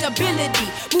respectability.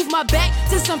 Move my back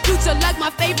to some future like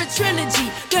my favorite trilogy.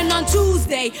 Then on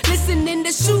Tuesday, listening to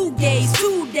shoegaze.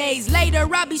 2 days later,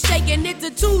 I'll be shaking it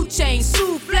to 2 Chainz.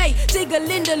 Souffle,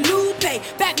 jiggling the Lupe.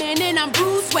 Batman and I'm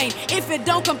Bruce Wayne. If it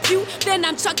don't compute, then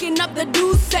I'm chucking up the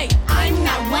deuce. Say, I'm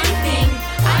not one thing,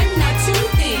 I'm not 2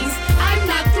 things, I'm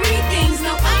not 3 things,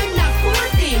 no, I'm not 4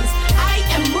 things. I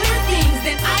am more things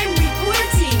than I'm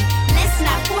reporting. Let's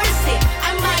not force it,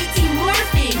 I'm mighty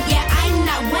morphing. Yeah, I'm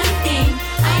not 1 thing,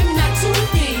 I'm not 2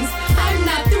 things, I'm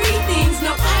not 3 things,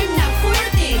 no, I'm not 4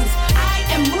 things. I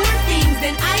am more things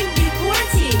than I'm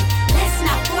reporting. Let's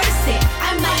not force it,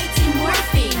 I'm mighty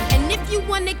morphing. And if you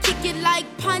wanna kick it like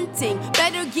punting,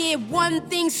 better get one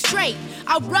thing straight.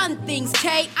 I run things,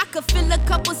 K. I could fill a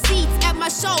couple seats at my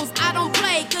shows. I don't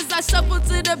play, cause I shuffle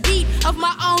to the beat of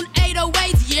my own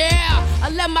 808s. Yeah, I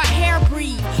let my hair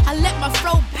breathe, I let my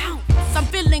flow bounce. I'm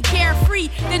feeling carefree,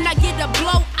 then I get a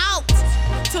blowout.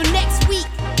 Till next week,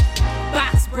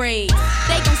 box braids.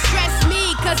 They gon' stress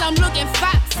me, cause I'm looking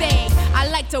foxy. I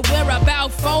like to wear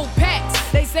about 4 packs.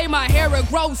 They say my hair it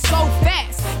grows so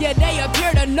fast. Yeah, they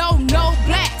appear to know no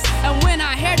blacks. And when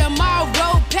I hear them all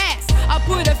roll past, I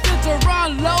put a filter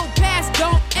on low pass,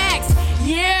 don't ask.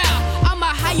 Yeah, I'm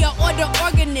a higher order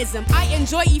organism. I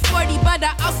enjoy E40, but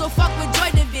I also fuck with Joy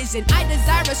Division. I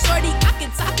desire a shorty, I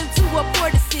can talk into a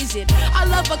poor decision. I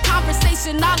love a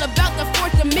conversation all about the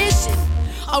 4th dimension.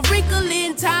 A Wrinkle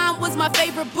in Time was my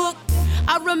favorite book.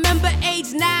 I remember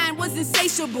age 9 was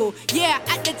insatiable. Yeah,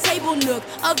 at the table nook,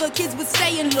 other kids would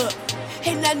stay and look.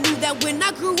 And I knew that when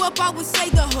I grew up, I would say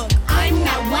the hook. I'm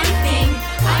not 1 thing,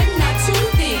 I'm not 2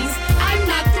 things, I'm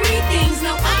not 3 things,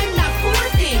 no, I'm not 4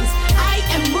 things. I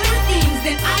am more things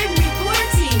than I'm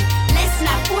reporting. Let's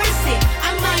not force it,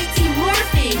 I'm mighty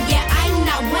morphing. Yeah, I'm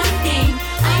not 1 thing,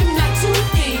 I'm not 2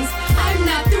 things, I'm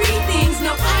not 3 things,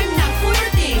 no, I'm not 4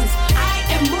 things. I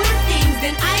am more things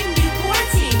than I'm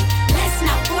reporting. Let's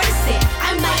not force it,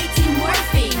 I'm mighty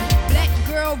morphing. Black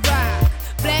girl rock,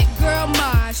 black girl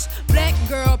mosh, black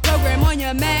girl program on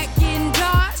your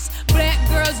Macintosh. Black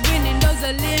girls winning those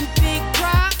Olympic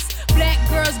crops. Black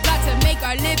girls got to make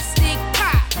our lipstick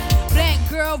pop. Black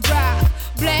girl rock,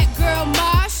 black girl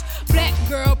mosh, black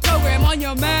girl program on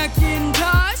your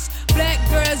Macintosh. Black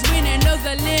girls winning those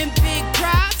Olympic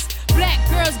crops. Black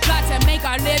girls got to make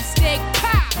our lipstick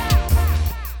pop.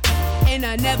 And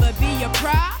I'll never be a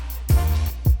prop,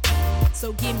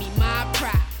 so give me my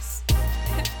props.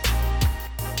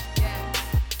 Yeah.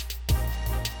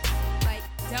 Like,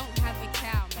 don't have a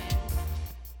cow, man.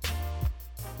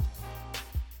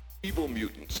 Evil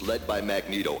mutants led by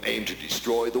Magneto aim to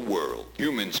destroy the world.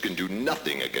 Humans can do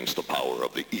nothing against the power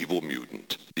of the evil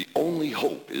mutant. The only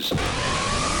hope is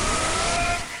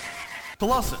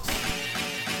Colossus.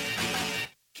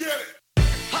 Get it!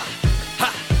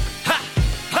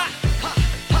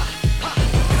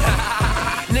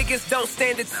 Niggas don't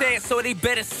stand a chance, so they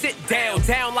better sit down.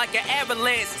 Down like an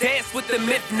avalanche, dance with the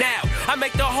myth now. I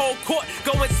make the whole court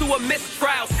go into a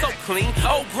mistrial. So clean,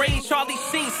 old brain, Charlie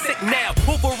Sheen sick now.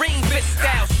 Wolverine fit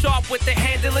style, sharp with the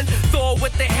handling. Thor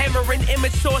with the hammering,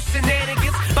 immature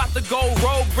shenanigans. About to go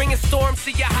rogue, bringing storms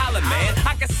to your holler, man.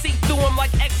 I can see through them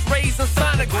like x-rays and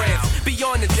sonograms.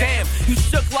 Beyond the dam, you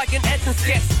shook like an etching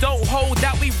sketch. Don't hold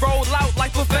out, we roll out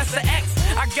like Professor X.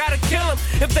 I gotta kill them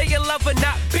if they in love or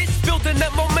not, bitch. Building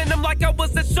that momentum like I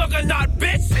was a juggernaut,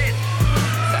 bitch.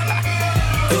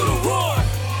 Do the roar.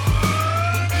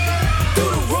 Do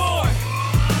the roar.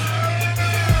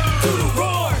 Do the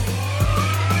roar.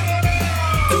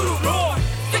 Do the roar.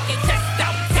 Stick your chest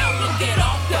out, tell them get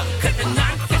off the cut the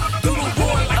nonsense. Do the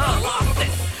roar like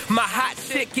Colossus. My hot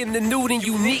chick in the nude and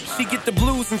unique. She get the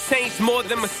blues and change more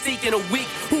than Mystique in a week.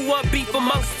 Who want beef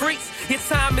amongst freaks? Your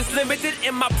time is limited,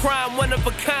 in my prime, one of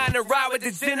a kind, to ride with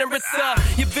the generous.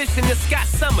 Your vision is Scott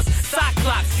Summers,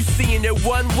 Cyclops, you seeing it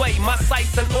one way, my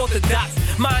sight's unorthodox,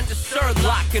 mine is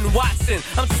Sherlock and Watson,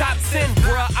 I'm top 10,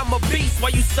 bruh, I'm a beast, why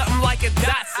you something like a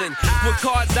Dotson? With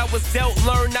cards I was dealt,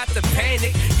 learn not to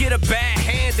panic, get a bad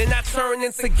hand and I turn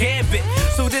into Gambit,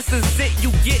 so this is it,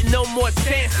 you get no more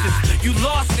chances, you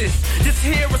lost this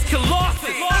here is Colossus.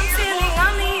 I'm feeling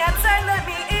on the outside, let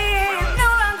me in, no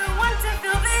longer want to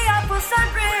feel the apple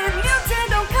sunbrim. Mutant,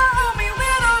 don't call me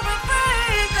weird or a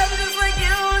freak. I'm just like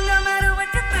you, no matter what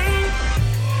you think.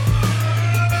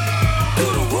 Do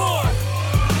the roar.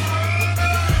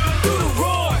 Do the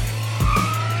roar.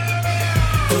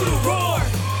 Do the roar.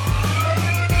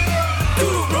 Do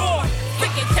the roar.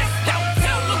 Stick your chest out,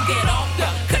 tell them get off the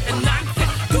cut the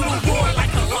nonsense. Do the roar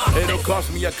like a lot.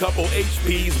 cost me a couple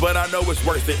HPs, but I know it's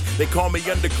worth it. They call me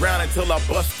underground until I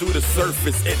bust through the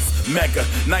surface. It's mega,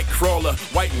 Nightcrawler,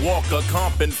 White Walker,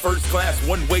 comping first class,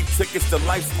 one-way tickets to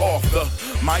life's author.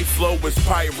 My flow is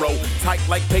pyro, tight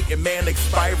like Peyton Manning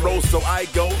Spyro, so I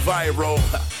go viral.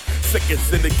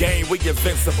 Sickest in the game, we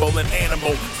invincible and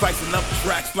animal, slicing up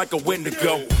tracks like a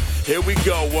Wendigo. Here we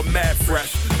go, we're mad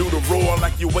fresh. Do the roar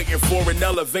like you're waiting for an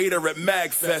elevator at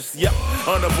MagFest. Yep,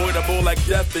 unavoidable like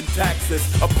death and taxes.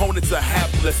 Opponents are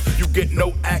hapless, you get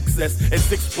no access. And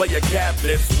 6-player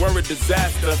cabinets were a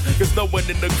disaster, cause no one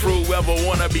in the crew ever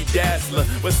wanna be Dazzler.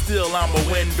 But still I'ma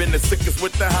win, been the sickest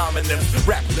with the homonyms.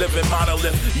 Rap living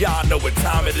monolith, y'all know what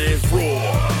time it is. Roar.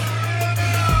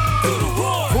 Do the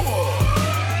roar. Roar.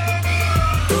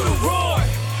 Do the roar.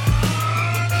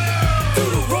 Do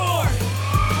the roar.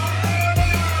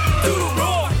 Do the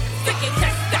roar. Stick your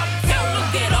chest out, tell them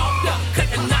get off the cut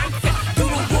the nonsense. Do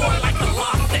the roar like the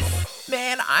losses.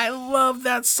 Man, I love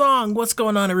that song. What's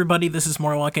going on, everybody? This is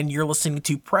Morlock, and you're listening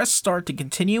to Press Start to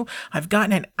Continue. I've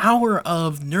gotten an hour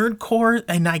of nerdcore,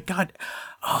 and I got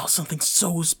something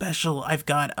so special. I've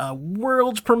got a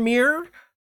world premiere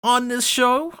on this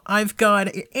show. I've got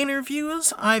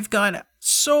interviews. I've got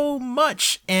so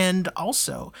much, and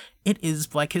also it is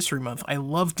Black History Month. I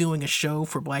love doing a show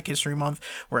for Black History Month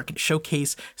where I can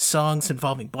showcase songs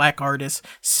involving black artists.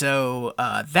 So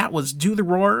that was Do the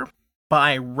Roar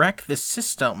by Wreck the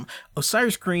System,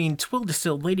 Osiris Green, Twill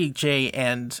Distilled, Lady J,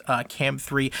 and Cam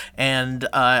 3, and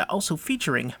also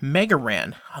featuring Mega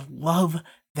Ran. I love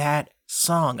that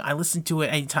song. I listen to it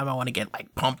anytime I want to get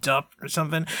like pumped up or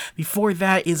something. Before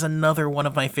that is another one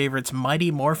of my favorites,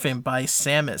 Mighty Morphin by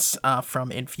Samus from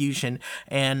Infusion.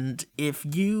 And if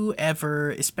you ever,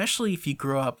 especially if you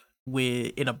grew up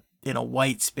in a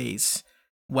white space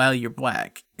while you're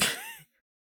black,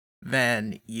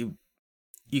 then you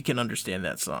can understand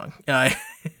that song.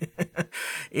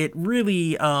 It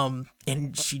really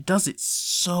and she does it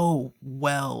so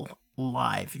well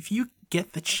live. If you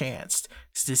get the chance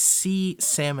to see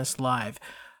Samus live,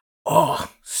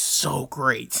 so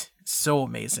great, so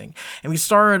amazing. And we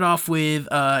started off with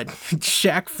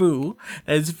Shaq Fu,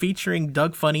 as featuring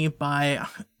Doug Funny by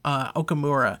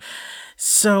Okamura.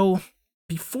 So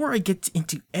before I get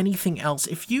into anything else,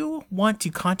 if you want to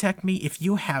contact me, if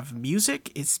you have music,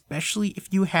 especially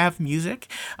if you have music,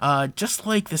 just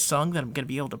like the song that I'm going to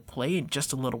be able to play in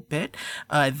just a little bit,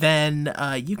 then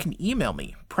you can email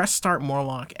me,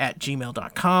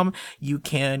 pressstartmorlock@gmail.com. You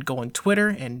can go on Twitter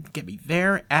and get me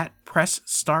there at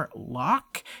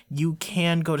pressstartlock. You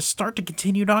can go to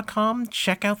starttocontinue.com,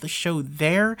 check out the show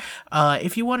there.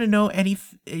 If you want to know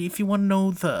if you want to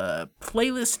know the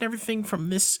playlist and everything from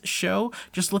this show,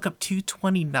 just look up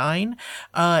 229.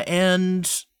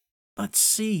 And let's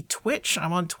see, Twitch.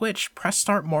 I'm on Twitch, Press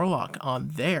Start Morlock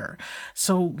on there.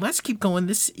 So let's keep going.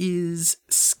 This is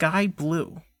Sky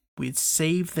Blue with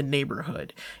Save the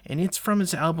Neighborhood, and it's from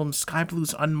his album Sky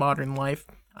Blue's Unmodern Life.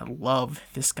 I love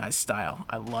this guy's style.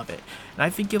 I love it. And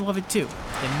I think you'll love it too.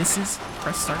 And this is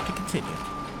Press Start to Continue.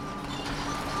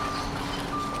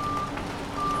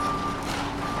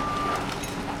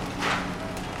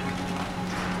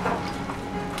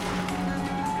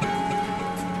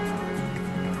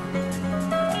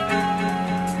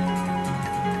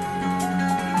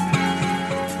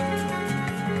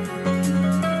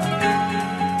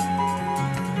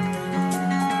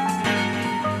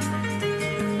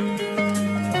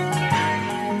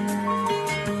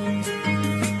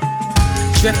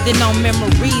 Drifting on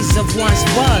memories of once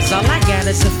was. All I got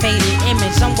is a faded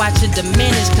image. I'm watching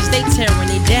diminish cause they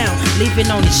tearing it down, leaving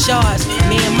on the shards.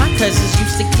 Me and my cousins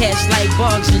used to catch like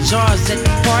bugs in jars at the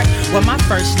park where my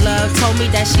first love told me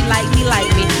that she like me.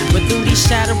 But through these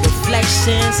shadow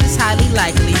reflections, it's highly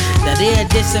likely that it'll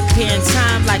disappear in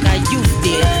time like our youth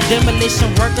did. Demolition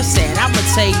worker said, I'ma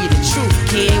tell you the truth,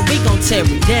 kid, we gon' tear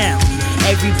it down.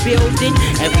 Every building,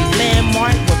 every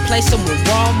landmark, replace them with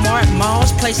Walmart, malls,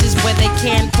 places where they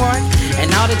can park. And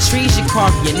all the trees you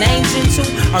carve your names into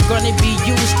are gonna be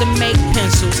used to make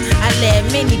pencils. I led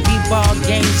many b-ball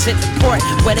games at the court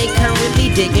where they currently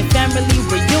digging. Family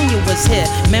reunion was here.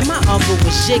 Man, my uncle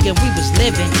was jigging, we was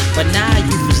living, but now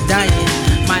you was dying.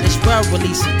 Might as well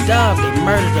release a dove, they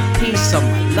murdered a piece of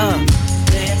my love.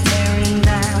 They're tearing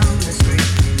down the street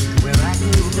where I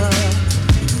grew up.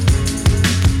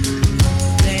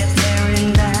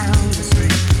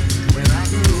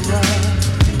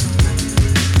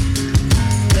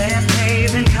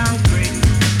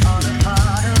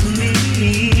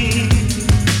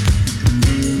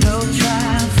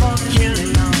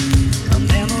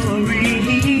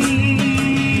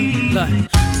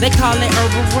 They call it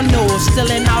of renewal,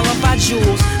 stealing all of our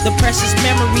jewels. The precious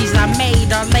memories I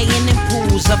made are laying in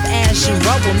pools of ash and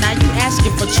rubble. Now you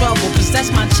asking for trouble, cause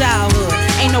that's my childhood.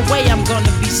 Ain't no way I'm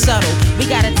gonna be subtle. We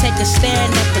gotta take a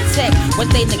stand and protect what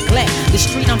they neglect. The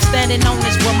street I'm standing on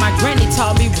is where my granny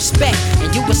taught me respect.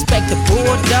 And you respect the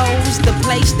bulldoze, the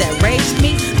place that raised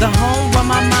me, the home where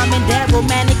my mom and dad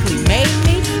romantically made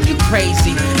me. You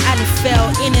crazy, I done fell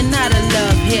in and out of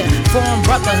love here. Formed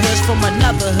brotherhoods from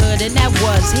another hood, and that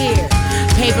was here.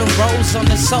 Paving roads on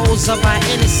the souls of our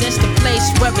innocence. The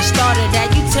place where it started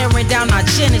at, you tearing down our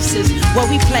Genesis. Where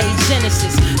we played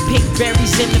Genesis. Pick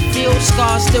berries in the field,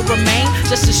 scars still remain,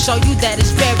 just to show you that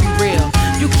it's very real.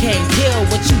 You can't kill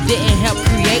what you didn't help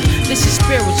create. This is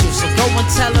spiritual, so go and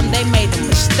tell them they made a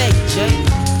mistake, Jay.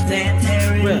 They're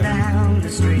tearing down the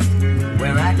street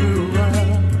where I grew up.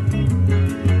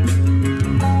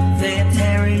 They're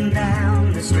tearing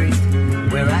down the street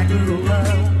where I grew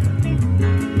up.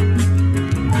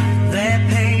 They're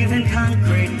paving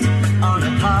concrete on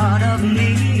a part of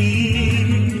me.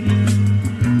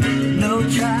 No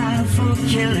trial for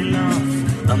killing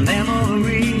off a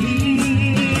memory.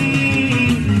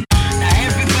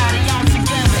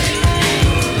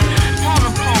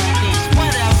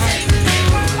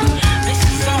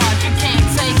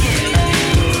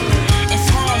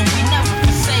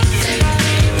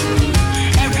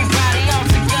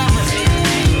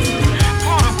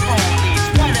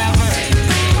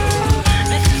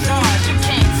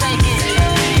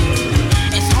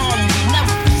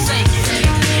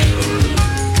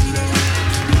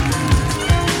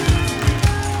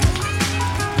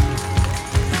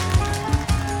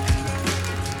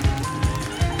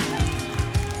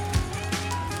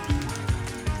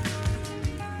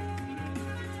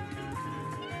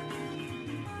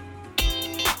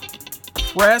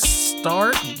 Press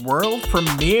Start World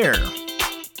Premiere.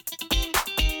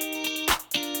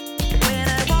 When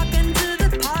I walk into the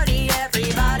party,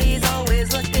 everybody's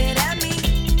always looking at me.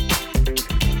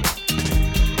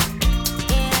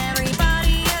 And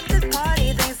everybody at the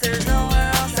party thinks there's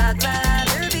nowhere else I'd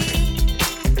rather be.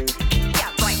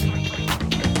 Yeah, right.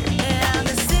 And I'm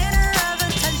the center of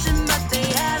attention, but they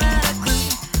haven't a clue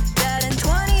that in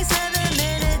 27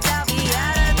 minutes I'll be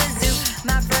out of the zoo.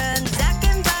 My friend Zach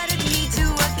invited me to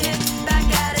a kickback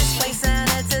at his place, and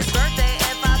it's his birthday.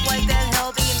 If I play, then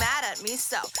he'll be mad at me,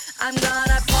 so I'm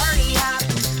gonna party hop.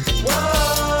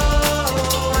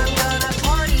 Whoa, I'm gonna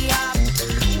party hop.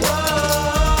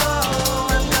 Whoa,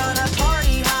 I'm gonna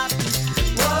party hop.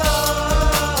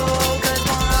 Whoa, 'cause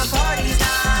one party's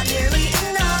not nearly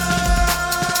enough.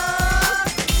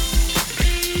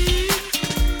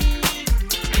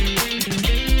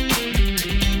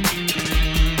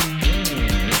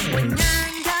 When you're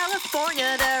in California,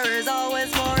 there is always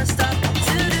more stuff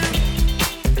to do.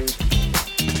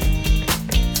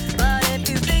 But if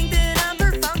you think that I'm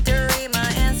perfunctory, my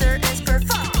answer is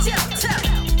perfunctory.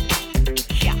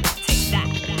 Yeah, take that.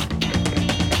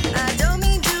 I don't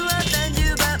mean to offend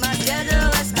you, but my schedule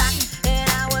is packed, and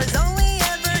I was only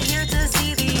ever here to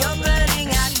see the opening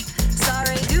act.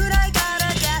 Sorry, dude, I gotta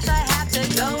dash. I have to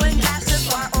go and cash the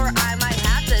bar, or I might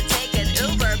have to take an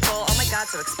Uber pool. Oh my God,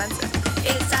 so expensive.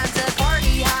 It's time to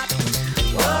party hop.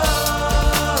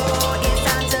 Whoa, it's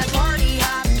time to party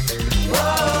hop.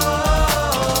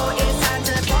 Whoa, it's time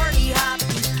to party hop.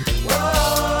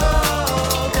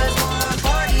 Whoa, 'cause one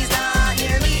party's not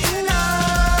nearly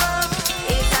enough.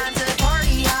 It's time to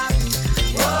party hop.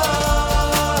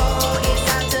 Whoa, it's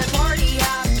time to party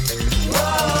hop.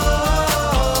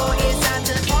 Whoa, it's time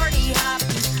to party hop.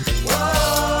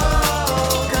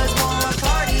 Whoa, 'cause one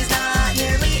party's not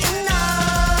nearly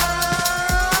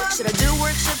enough. Should I do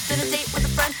work shift and a date with a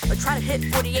friend, or try to hit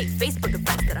 48 Facebook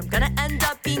events that I'm gonna end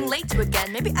up being late to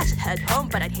again? Maybe I should head home,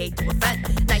 but I'd hate to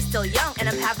offend. Night's still young and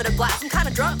I'm having a blast. I'm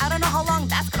kinda drunk, I don't know how long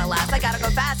that's gonna last. I gotta go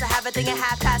fast, I have a thing at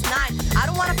 9:30. I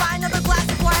don't wanna buy another glass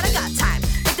of wine, I got time.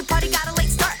 Think the party got a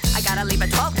late start. I gotta leave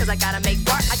at 12 'cause I gotta make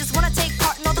bar. I just wanna take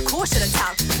part in all the cool shit in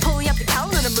town. Pulling up the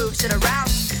calendar to move shit around.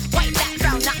 Wipe that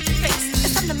frown, not your face.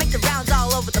 It's time to make the rounds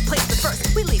all over the place. But first,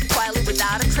 we leave quietly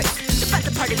without a trace. Defend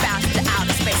the party bound to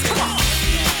outer space. Come on.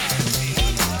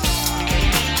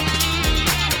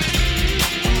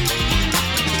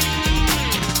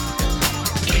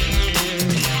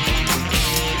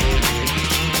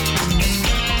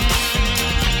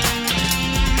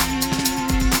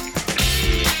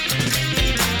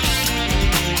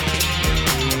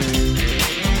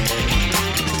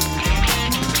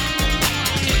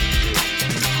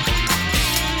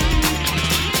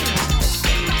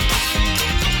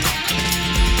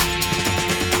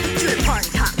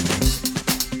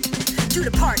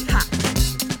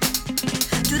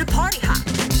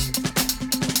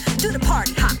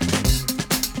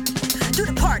 Do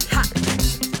the party hop.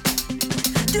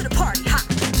 Do the party hop.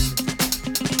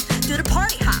 Do the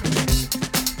party hop.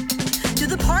 Do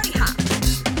the party hop.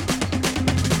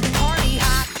 Party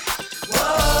hop.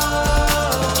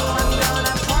 Whoa, I'm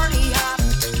gonna party hop.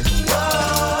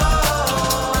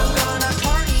 Whoa, I'm gonna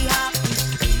party hop.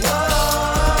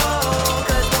 Whoa,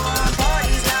 'cause one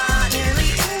party's not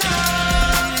nearly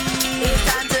enough. It's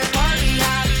time to party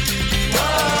hop.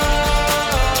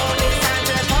 Whoa, it's time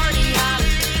to party hop.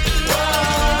 Whoa,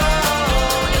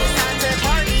 it's time to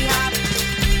party hop.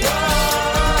 Whoa,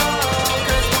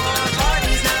 'cause one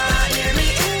party's not nearly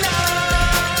enough.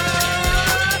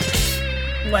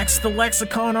 Lex the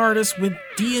Lexicon Artist with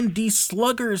D&D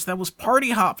Sluggers. That was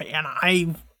Party Hop,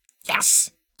 and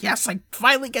yes, I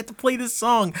finally get to play this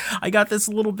song. I got this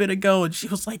a little bit ago, and she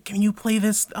was like, can you play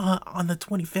this on the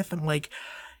 25th? I'm like,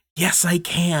 yes, I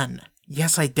can.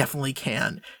 Yes, I definitely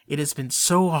can. It has been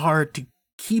so hard to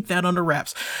keep that under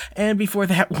wraps. And before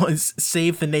that was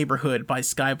Save the Neighborhood by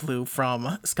Sky Blue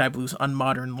from Sky Blue's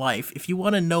Unmodern Life. If you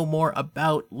want to know more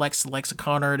about Lex the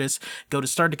Lexicon Artist, go to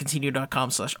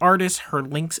starttocontinue.com/artist. Her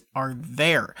links are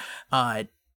there.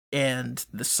 And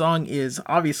the song is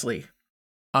obviously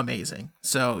amazing.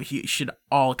 So you should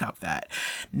all cop that.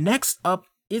 Next up,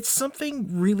 it's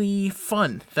something really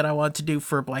fun that I want to do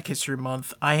for Black History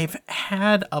Month. I've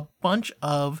had a bunch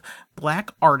of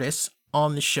Black artists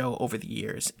on the show over the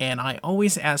years, and I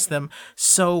always ask them,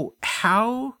 so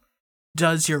how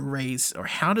does your race, or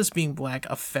how does being Black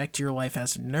affect your life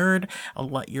as a nerd,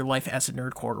 your life as a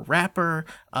nerdcore rapper,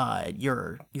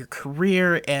 your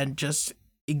career, and just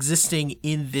existing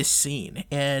in this scene?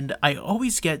 And I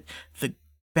always get the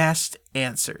best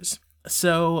answers.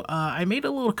 So I made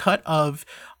a little cut of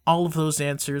all of those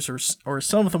answers, or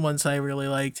some of the ones I really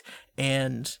liked,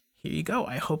 and here you go.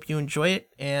 I hope you enjoy it,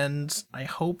 and I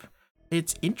hope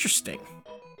it's interesting.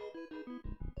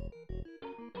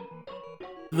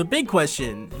 The big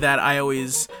question that I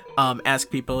always ask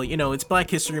people, it's Black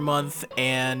History Month,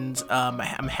 and I'm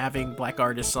having Black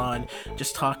artists on,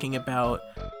 just talking about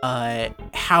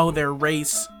how their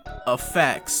race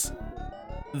affects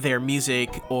their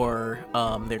music or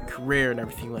their career and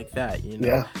everything like that.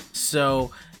 Yeah.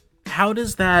 So how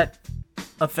does that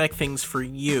affect things for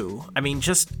you? I mean,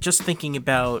 just thinking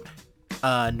about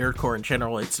nerdcore in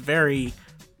general, it's very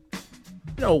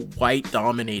white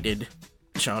dominated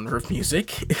genre of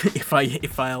music,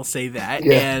 if I'll say that.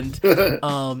 Yeah. And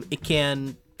it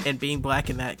can, and being Black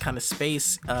in that kind of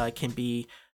space can be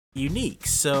unique.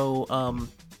 So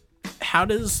how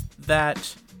does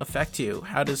that affect you?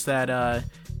 How does that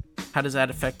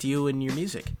affect you and your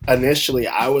music? Initially,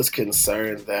 I was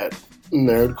concerned that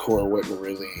nerdcore wouldn't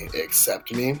really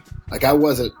accept me. Like, I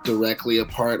wasn't directly a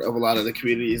part of a lot of the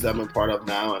communities I'm a part of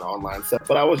now and online stuff,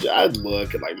 but I'd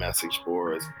look at like message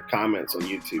boards, comments on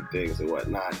YouTube things and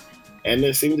whatnot, and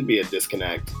there seemed to be a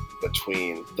disconnect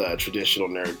between the traditional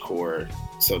nerdcore,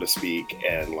 so to speak,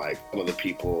 and like some of the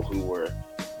people who were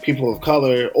people of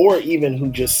color, or even who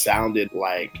just sounded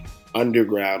like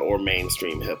underground or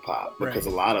mainstream hip hop, because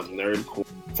Right. a lot of nerdcore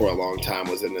for a long time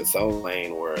was in its own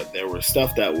lane, where there was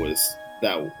stuff that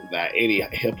any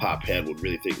hip hop head would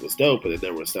really think was dope, but then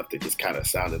there was stuff that just kind of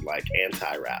sounded like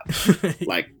anti-rap,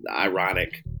 like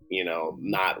ironic,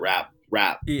 not rap,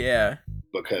 Yeah.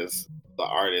 because the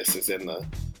artist is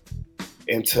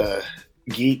into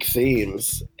geek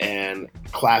themes and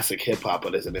classic hip hop,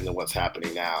 but isn't into what's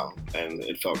happening now, and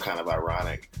it felt kind of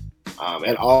ironic.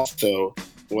 And also,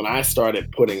 when I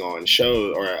started putting on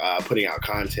shows or putting out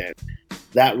content,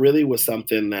 that really was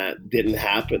something that didn't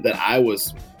happen, that I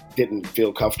didn't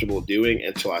feel comfortable doing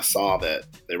until I saw that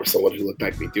there was someone who looked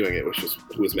like me doing it,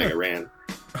 who was Mega Ran.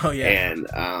 Oh yeah. And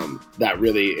that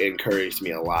really encouraged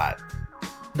me a lot.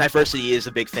 Diversity is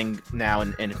a big thing now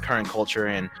in current culture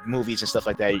and movies and stuff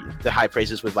like that. The high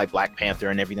praises with like Black Panther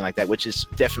and everything like that, which is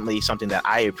definitely something that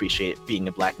I appreciate, being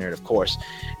a Black nerd, of course.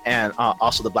 And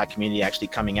also the Black community actually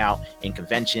coming out in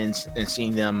conventions and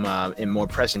seeing them in more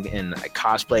present in like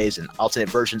cosplays and alternate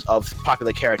versions of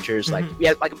popular characters. Like we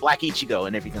had like a Black Ichigo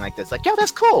and everything like that. It's like, yo,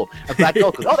 that's cool. A Black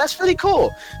Goku. Oh, that's really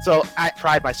cool. So I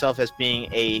pride myself as being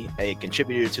a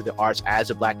contributor to the arts as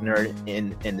a Black nerd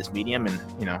in this medium, and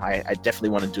I definitely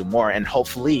want to do more, and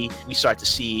hopefully we start to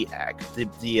see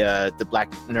the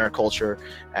Black nerd culture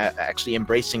actually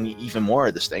embracing even more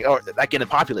of this thing, or like in a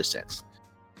popular sense.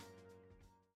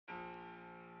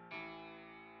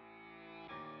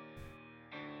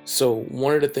 So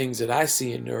one of the things that I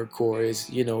see in nerdcore is,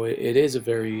 it is a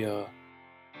very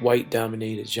white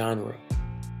dominated genre,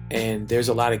 and there's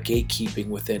a lot of gatekeeping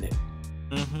within it.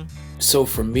 Mm-hmm. So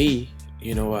for me,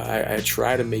 I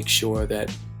try to make sure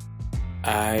that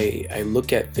I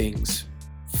look at things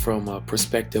from a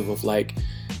perspective of like,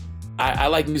 I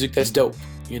like music that's dope,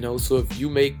 you know. So if you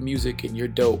make music and you're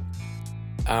dope,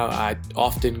 I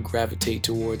often gravitate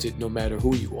towards it no matter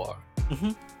who you are.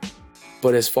 Mm-hmm.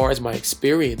 But as far as my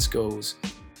experience goes,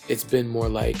 it's been more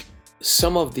like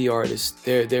some of the artists,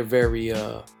 they're very,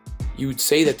 you'd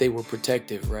say that they were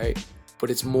protective, right?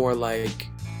 But it's more like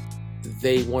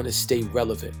they want to stay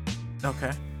relevant.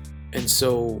 Okay. And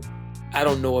so I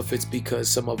don't know if it's because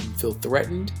some of them feel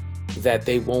threatened that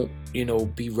they won't, you know,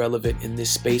 be relevant in this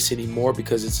space anymore,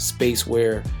 because it's a space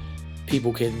where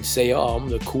people can say, oh, I'm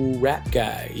the cool rap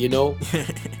guy, you know,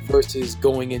 versus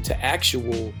going into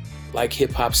actual like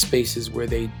hip hop spaces where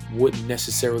they wouldn't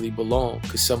necessarily belong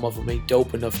because some of them ain't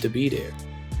dope enough to be there.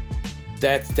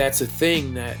 That's a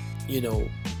thing that, you know,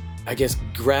 I guess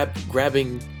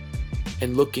grabbing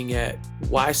and looking at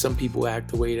why some people act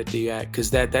the way that they act,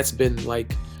 because that's been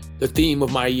like the theme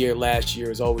of my year last year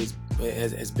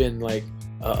has been like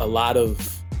a lot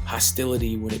of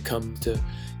hostility when it comes to,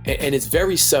 and it's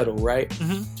very subtle, right?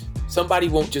 Mm-hmm. Somebody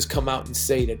won't just come out and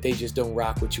say that they just don't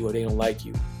rock with you or they don't like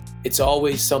you. It's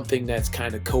always something that's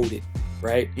kind of coded,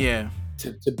 right? Yeah.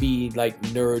 To be like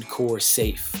nerdcore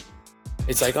safe.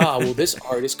 It's like, oh, well, this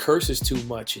artist curses too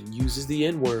much and uses the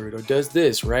N-word or does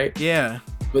this, right? Yeah.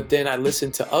 But then I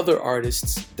listen to other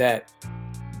artists that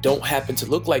don't happen to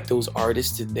look like those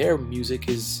artists, and their music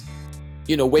is,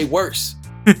 you know, way worse.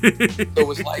 So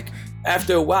it's like,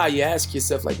 after a while, you ask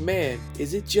yourself, like, man,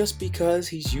 is it just because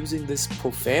he's using this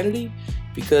profanity?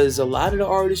 Because a lot of the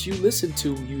artists you listen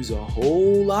to use a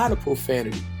whole lot of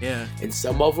profanity. Yeah. And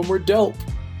some of them are dope,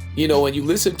 you know, and you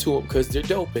listen to them because they're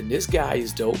dope, and this guy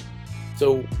is dope.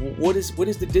 So what is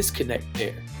the disconnect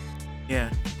there?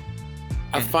 Yeah.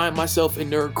 I find myself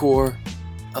in nerdcore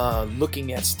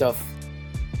looking at stuff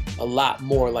a lot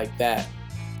more like that,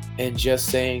 and just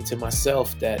saying to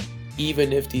myself that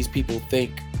even if these people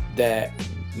think that,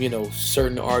 you know,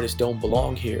 certain artists don't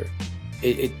belong here,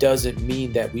 it doesn't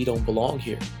mean that we don't belong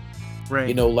here. Right.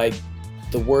 You know, like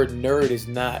the word nerd is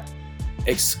not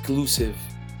exclusive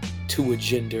to a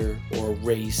gender or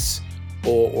race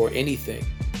or anything.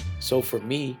 So for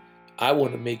me, I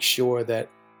want to make sure that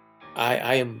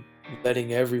I am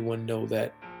letting everyone know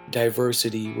that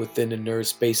diversity within the nerd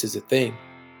space is a thing.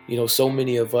 You know, so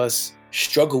many of us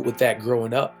struggled with that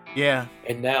growing up. Yeah.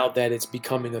 And now that it's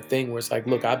becoming a thing where it's like,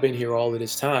 look, I've been here all of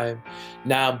this time.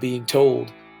 Now I'm being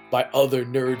told by other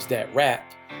nerds that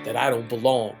rap that I don't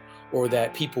belong, or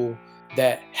that people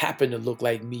that happen to look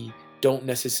like me don't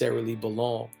necessarily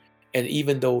belong. And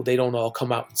even though they don't all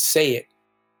come out and say it,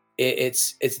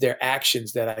 it's their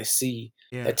actions that I see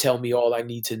that tell me all I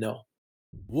need to know.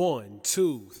 1,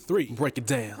 2, 3, break it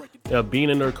down.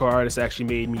 Being a nerdcore artist actually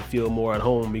made me feel more at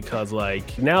home, because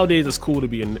like nowadays it's cool to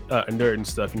be a nerd and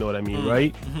stuff, you know what I mean,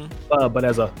 right? Mm-hmm. But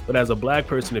as a black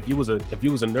person, if you was a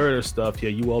nerd or stuff, yeah,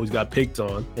 you always got picked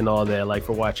on and all that, like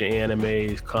for watching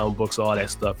anime, comic books, all that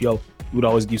stuff. You would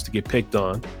always used to get picked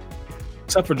on.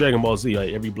 Except for Dragon Ball Z,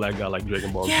 like every black guy like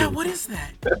Dragon Ball Z. Yeah, what is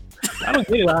that? I don't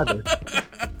get it either.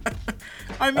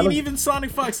 I mean, even Sonic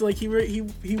Fox, like he won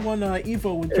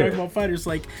Evo with Dragon Ball FighterZ.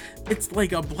 Like, it's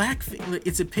like a black thing.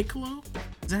 It's a Piccolo.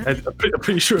 Is that I'm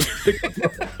pretty sure that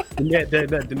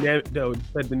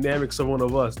dynamics of one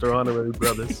of us. They're honorary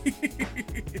brothers.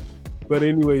 But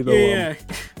anyway, though,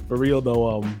 for real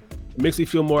though, it makes me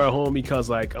feel more at home, because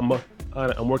like I'm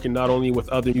working not only with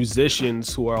other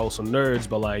musicians who are also nerds,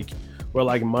 but like we're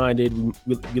like-minded.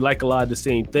 We like a lot of the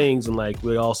same things, and like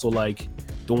we're also like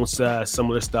doing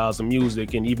similar styles of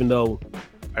music. And even though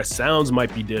our sounds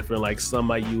might be different, like some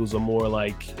might use a more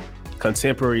like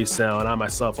contemporary sound, I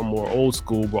myself am more old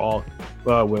school, we're all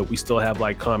where we still have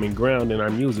like common ground in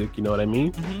our music, you know what I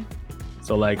mean? Mm-hmm.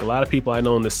 So like a lot of people I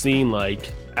know in the scene,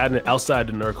 like outside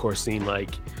the nerdcore scene,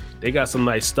 like they got some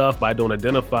nice stuff, but I don't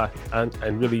identify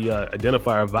and really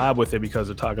identify or vibe with it, because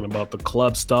they're talking about the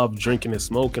club stuff, drinking and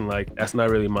smoking. Like that's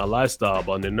not really my lifestyle.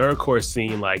 But in the nerdcore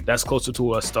scene, like that's closer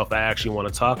to stuff I actually want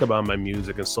to talk about in my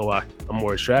music, and so I'm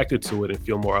more attracted to it and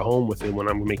feel more at home with it when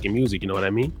I'm making music. You know what I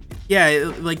mean?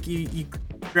 Yeah, like you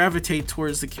gravitate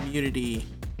towards the community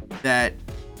that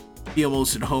you feel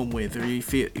most at home with,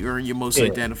 or you most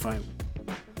identify with,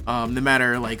 no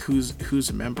matter like who's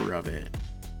a member of it.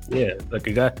 Yeah, like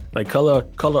a guy, like color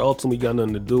ultimately got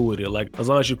nothing to do with it. Like as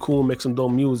long as you're cool, make some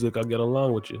dope music, I'll get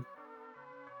along with you.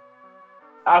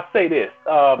 I'll say this: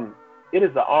 it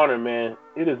is an honor, man.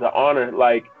 It is an honor,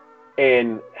 like,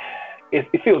 and it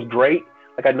feels great.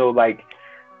 Like I know, like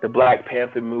the Black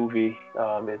Panther movie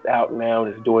is out now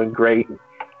and is doing great, and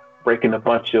breaking a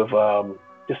bunch of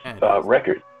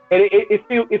records. And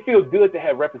it feels good to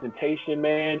have representation,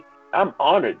 man. I'm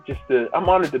honored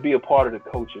to be a part of the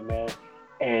culture, man.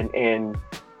 And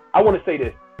I want to say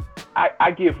this.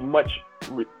 I give much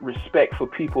respect for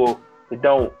people that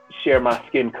don't share my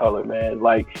skin color, man.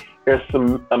 Like, there's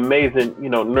some amazing,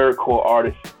 nerdcore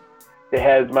artists that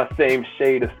has my same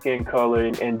shade of skin color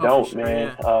and don't, sure,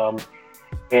 man. Yeah.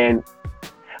 And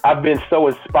I've been so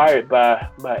inspired by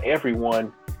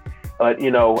everyone. But,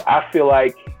 I feel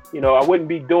like, I wouldn't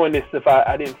be doing this if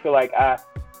I didn't feel like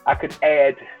I could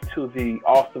add to the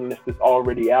awesomeness that's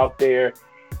already out there.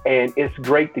 And it's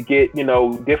great to get,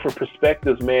 different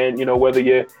perspectives, man, whether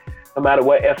you're, no matter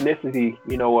what ethnicity,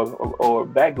 or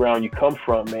background you come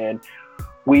from, man,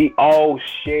 we all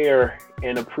share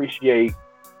and appreciate,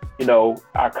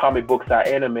 our comic books, our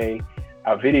anime,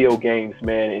 our video games,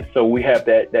 man. And so we have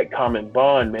that common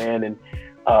bond, man. And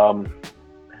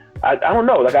I don't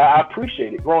know, like I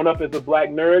appreciate it. Growing up as a black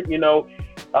nerd,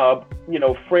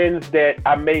 friends that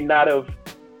I may not have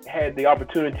had the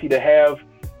opportunity to have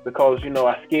because,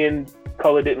 our skin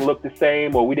color didn't look the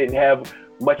same, or we didn't have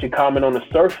much in common on the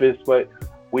surface, but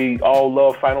we all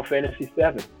love Final Fantasy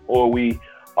VII, or we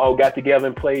all got together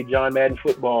and played John Madden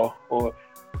football, or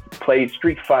played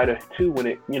Street Fighter 2 when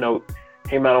it,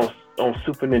 came out on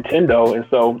Super Nintendo. And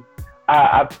so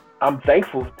I'm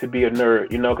thankful to be a nerd,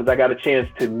 because I got a chance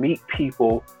to meet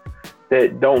people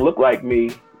that don't look like me,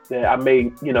 that I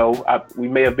may, we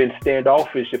may have been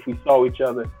standoffish if we saw each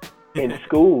other in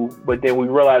school, but then we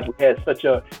realized we had such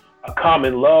a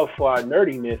common love for our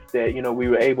nerdiness that, we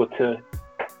were able to,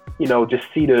 just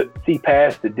see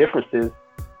past the differences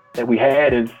that we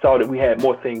had and saw that we had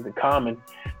more things in common.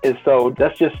 And so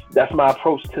that's my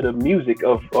approach to the music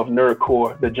of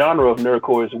nerdcore, the genre of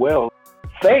nerdcore as well.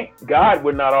 Thank God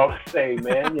we're not all the same,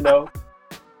 man,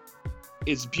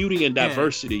 It's beauty and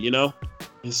diversity,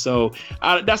 And so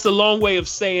that's a long way of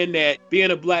saying that being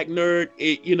a black nerd,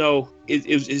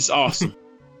 it's awesome.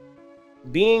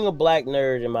 Being a black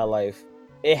nerd in my life,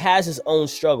 it has its own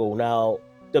struggle. Now,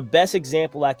 the best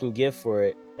example I can give for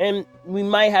it, and we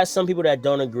might have some people that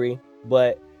don't agree,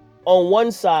 but on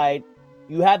one side,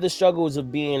 you have the struggles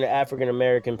of being an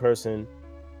African-American person.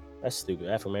 That's stupid,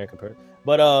 African-American person.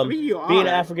 But being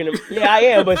African, yeah, I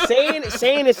am. But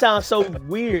saying it sounds so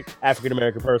weird.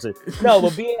 African-American person, no,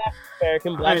 but being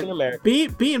African-American, black and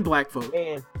American, being black folk,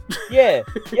 and yeah,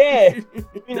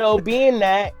 being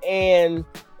that and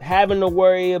having to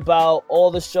worry about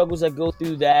all the struggles that go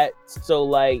through that. So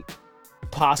like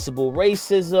possible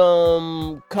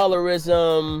racism,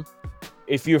 colorism.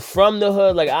 If you're from the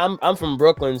hood, like I'm from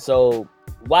Brooklyn, so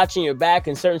watching your back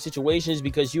in certain situations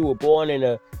because you were born in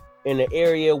an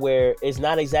area where it's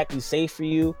not exactly safe for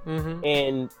you,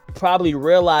 and probably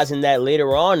realizing that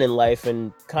later on in life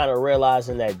and kind of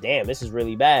realizing that, damn, this is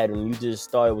really bad, and you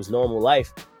just thought it was normal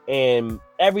life. And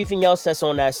everything else that's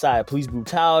on that side, police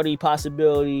brutality,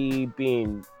 possibility,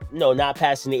 being, not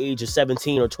passing the age of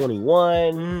 17 or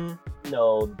 21,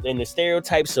 and the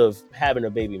stereotypes of having a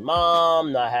baby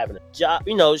mom, not having a job,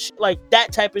 like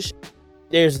that type of shit.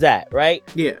 There's that, right?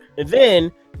 Yeah. And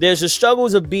then there's the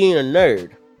struggles of being a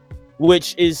nerd,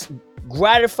 which is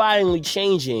gratifyingly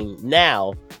changing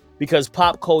now because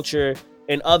pop culture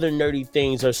and other nerdy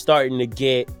things are starting to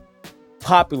get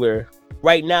popular.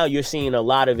 Right now, you're seeing a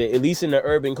lot of it, at least in the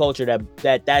urban culture,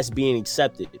 that's being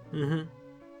accepted.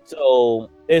 So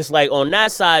it's like on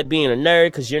that side, being a nerd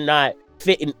because you're not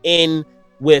fitting in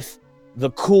with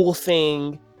the cool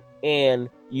thing, and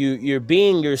you're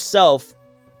being yourself.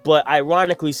 But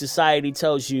ironically, society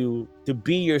tells you to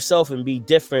be yourself and be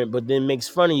different, but then makes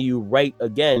fun of you right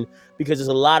again, because there's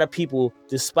a lot of people,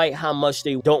 despite how much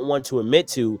they don't want to admit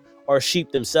to, are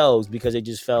sheep themselves because they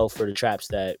just fell for the traps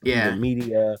that the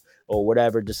media or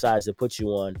whatever decides to put you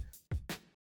on.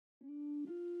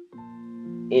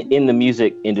 In the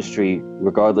music industry,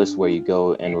 regardless where you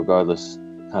go and regardless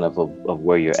kind of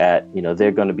where you're at, there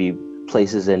are going to be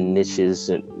places and niches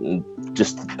and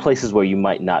just places where you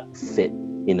might not fit.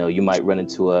 You might run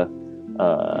into a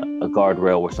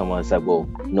guardrail where someone said, well,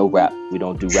 no rap, we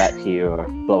don't do rap here, or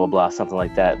blah, blah, blah, something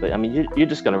like that. But I mean, you're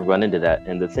just going to run into that.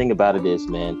 And the thing about it is,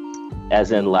 man,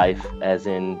 as in life, as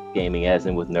in gaming, as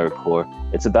in with nerdcore,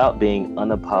 it's about being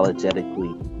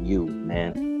unapologetically you,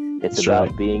 man. It's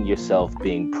about being yourself,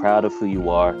 being proud of who you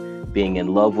are, being in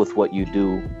love with what you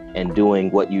do, and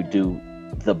doing what you do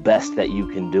the best that you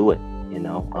can do it,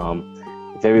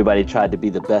 If everybody tried to be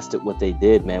the best at what they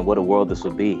did, man, what a world this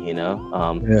would be,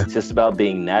 It's just about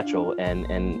being natural.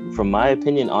 And from my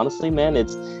opinion, honestly, man,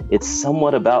 it's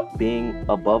somewhat about being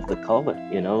above the color,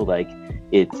 like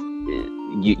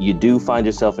you do find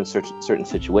yourself in certain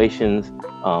situations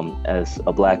as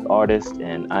a black artist.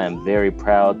 And I am very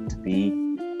proud to be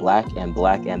black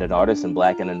and an artist and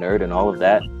black and a nerd and all of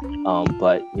that.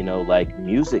 But you know, like,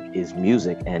 music is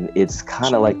music, and it's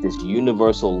kind of like this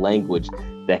universal language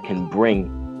that can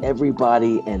bring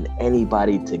everybody and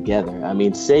anybody together. I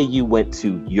mean, say you went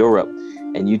to Europe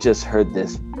and you just heard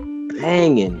this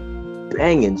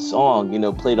banging song, you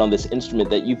know, played on this instrument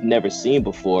that you've never seen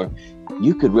before.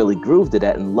 You could really groove to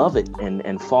that and love it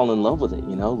and fall in love with it,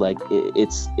 you know. Like,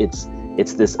 it's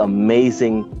this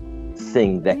amazing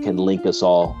thing that can link us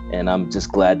all, and I'm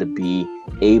just glad to be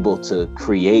able to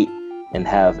create and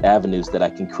have avenues that I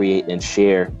can create and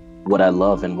share what I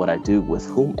love and what I do with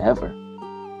whomever.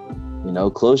 You know,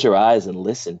 close your eyes and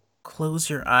listen. Close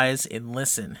your eyes and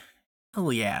listen. Oh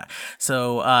yeah.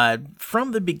 So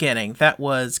from the beginning, that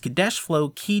was Kadesh Flow,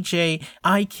 KeyJ,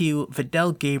 IQ,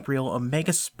 Vidal Gabriel,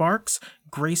 Omega Sparks,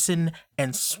 Grayson,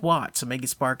 and Swats. Omega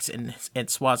Sparks and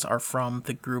Swats are from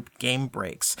the group Game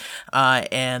Breaks.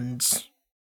 And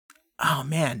oh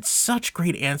man, such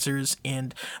great answers.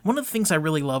 And one of the things I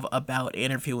really love about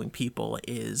interviewing people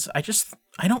is I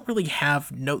don't really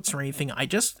have notes or anything. I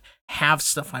just have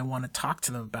stuff I want to talk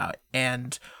to them about.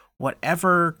 And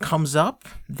whatever comes up,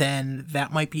 then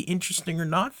that might be interesting or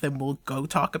not, then we'll go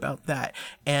talk about that.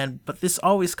 But this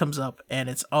always comes up, and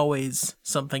it's always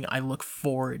something I look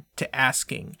forward to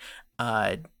asking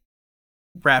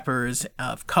rappers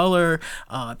of color,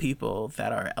 people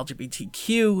that are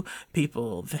LGBTQ,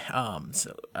 people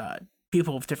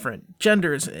people of different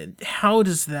genders, and how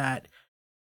does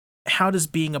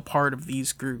being a part of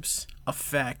these groups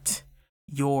affect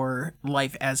your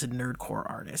life as a nerdcore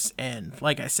artist? And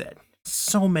like I said,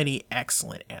 so many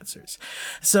excellent answers.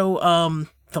 So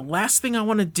the last thing I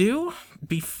want to do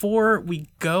before we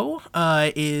go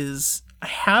is I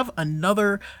have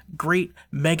another great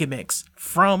mega mix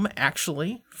from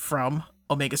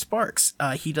Omega Sparks.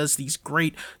 He does these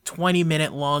great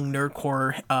 20-minute long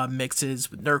nerdcore mixes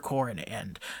with nerdcore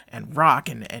and rock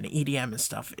and EDM and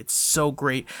stuff. It's so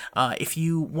great. If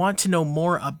you want to know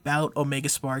more about Omega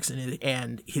Sparks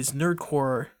and his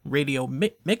nerdcore radio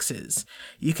mixes,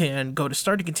 you can go to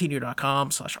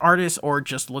starttocontinue.com/artist, or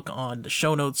just look on the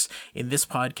show notes in this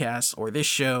podcast or this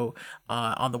show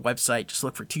on the website. Just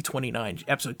look for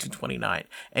episode 229,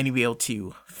 and you'll be able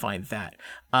to find that.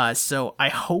 So I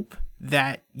hope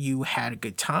that you had a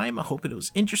good time. I hope it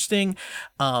was interesting.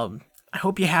 I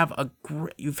hope you've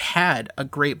had a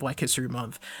great Black History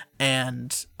Month,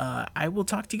 and I will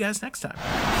talk to you guys next time.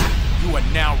 You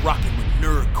are now rocking with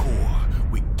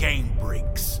Nerdcore with Game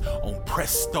Breaks on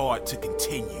Press Start to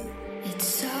Continue. It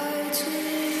starts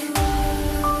with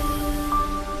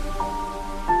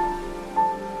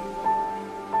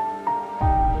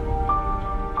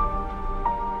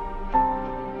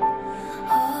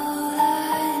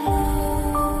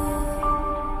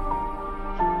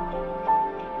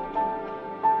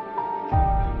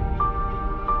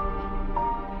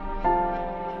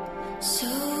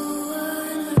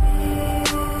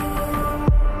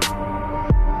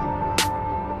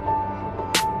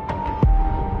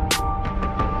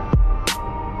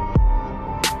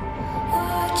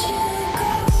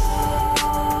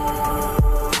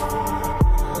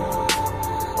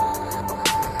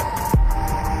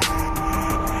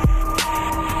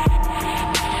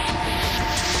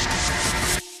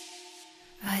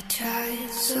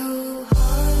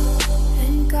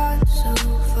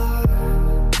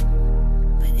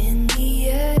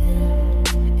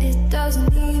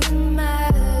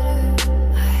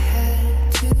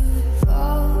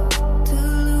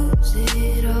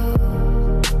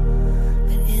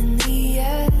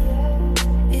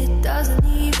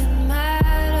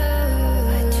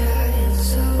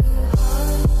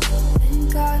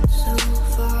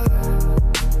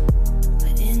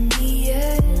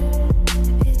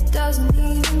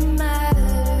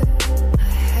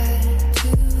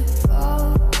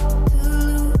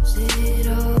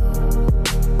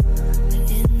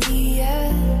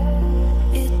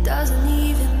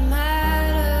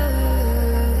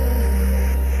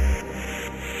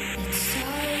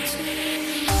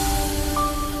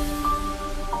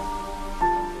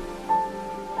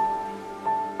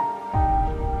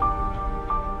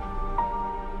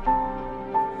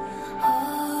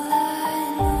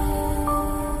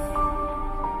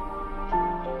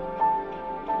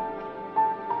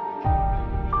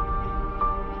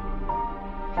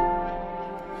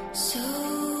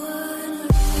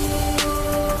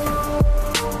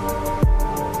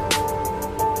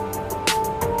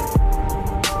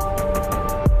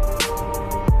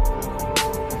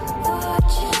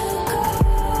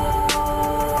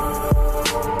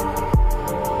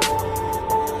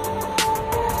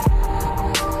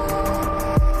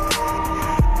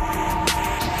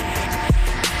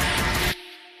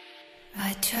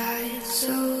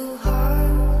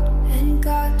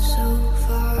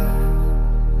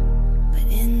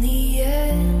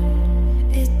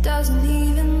doesn't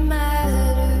even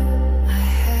matter. I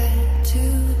had to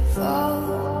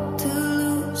fall to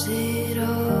lose it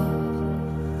all.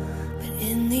 But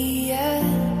in the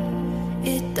end,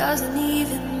 it doesn't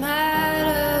even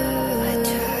matter. I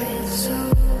tried so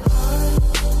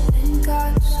hard and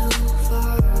got so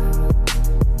far.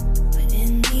 But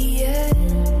in the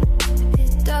end,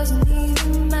 it doesn't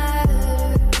even matter.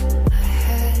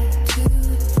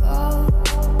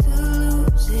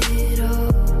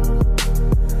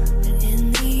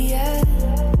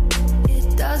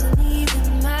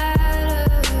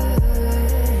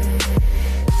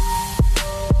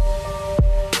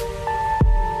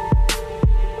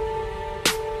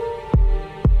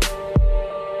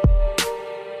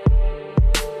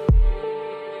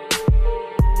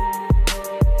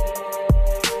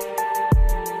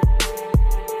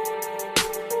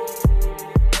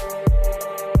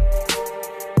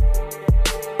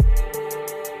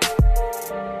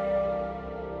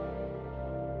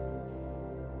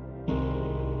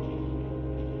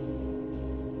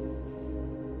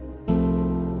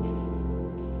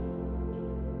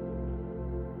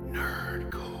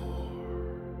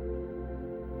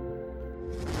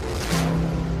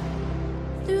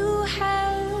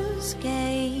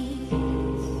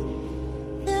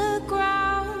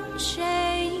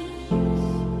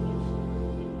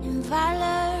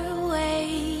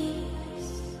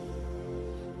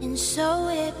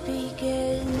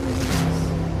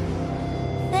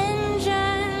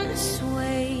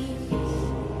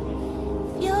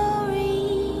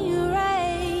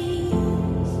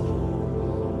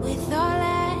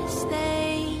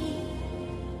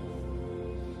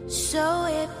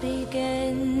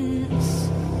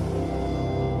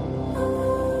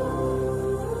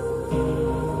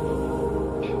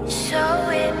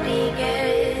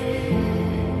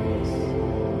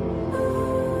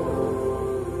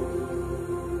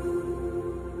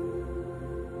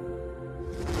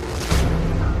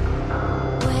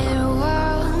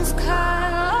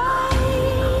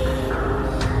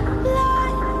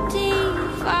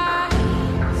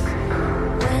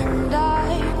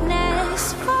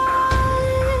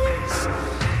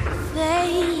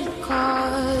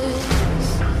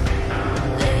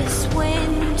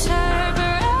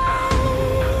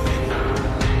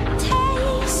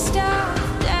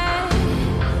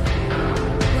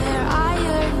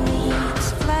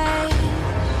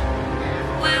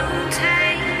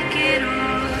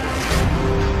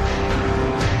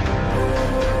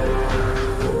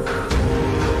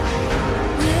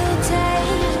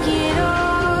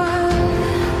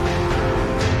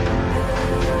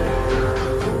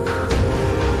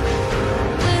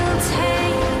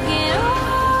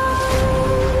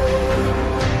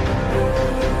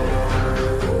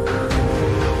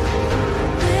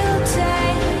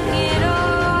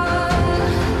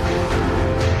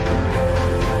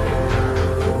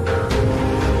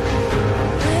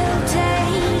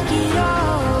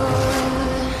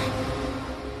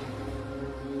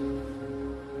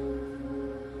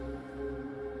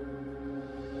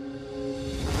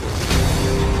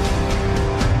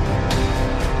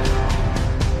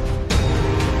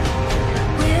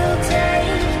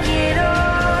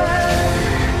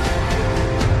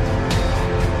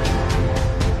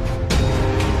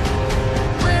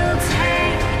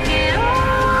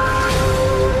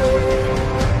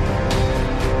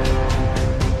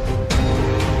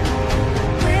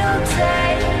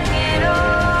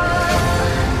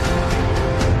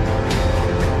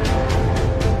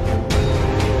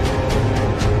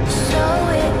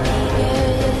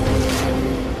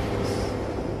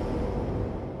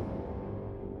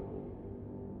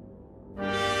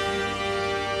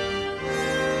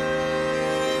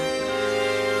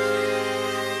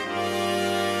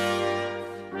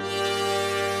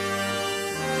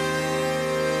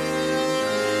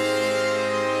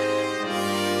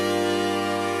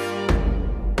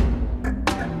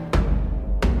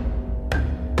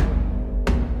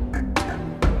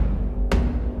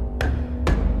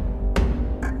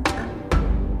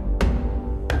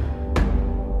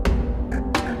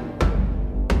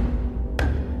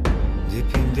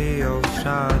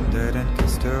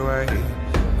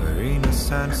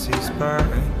 senses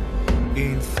burn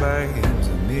in flames.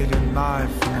 A million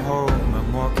miles from home,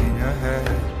 I'm walking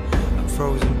ahead. I'm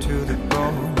frozen to the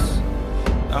bones.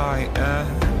 I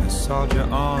am a soldier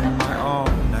on my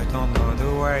own. I don't know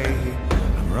the way.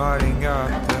 I'm riding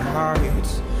up the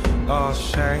heights. All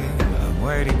shame. I'm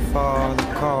waiting for the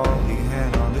call, the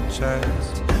hand on the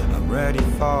chest. I'm ready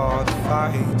for the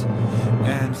fight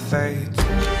and fate.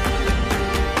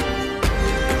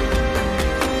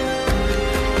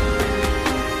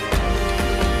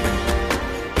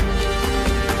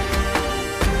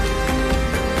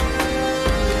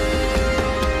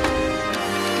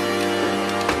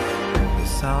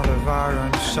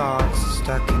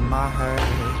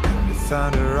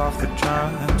 thunder of the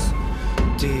drums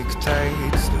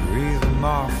dictates the rhythm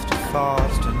of the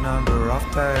fast, the number of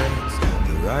days,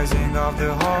 the rising of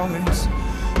the horns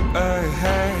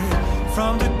ahead.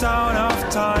 From the dawn of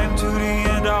time to the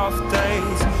end of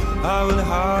days, I will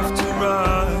have to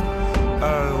run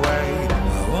away.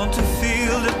 I want to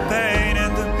feel the pain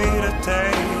and the bitter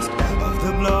taste of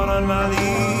the blood on my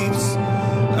lips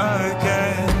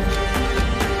again.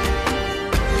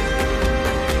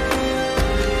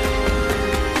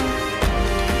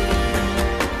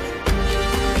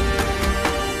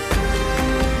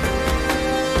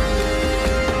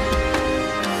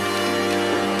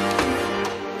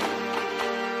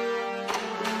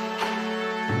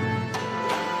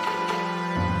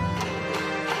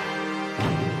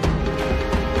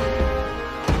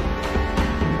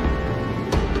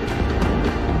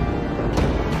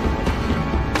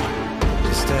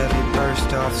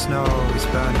 Of snow is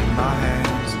burning my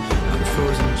hands. I'm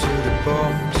frozen to the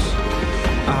bones.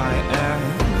 I am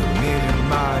a million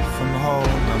miles from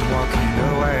home. I'm walking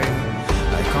away.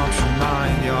 I can't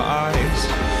remind your eyes,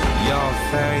 your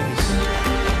face.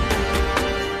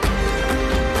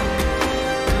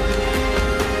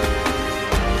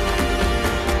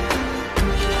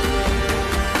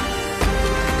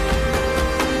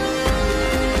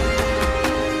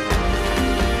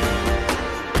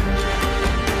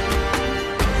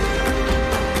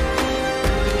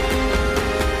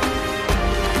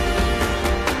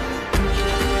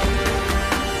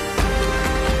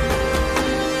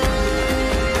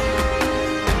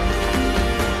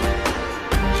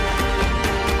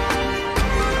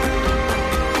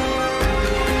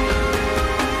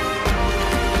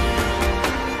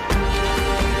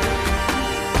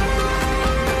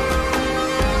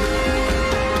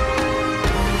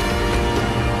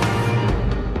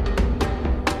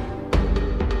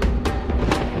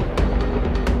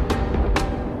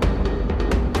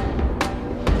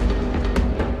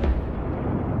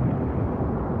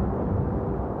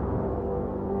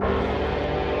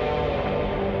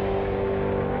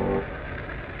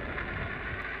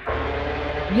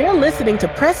 You're listening to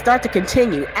Press Start to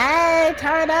Continue. Hey,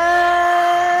 turn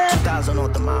up! 2,000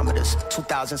 on thermometers,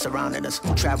 2,000 surrounding us.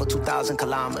 Travel 2,000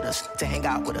 kilometers to hang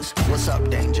out with us. What's up,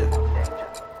 danger?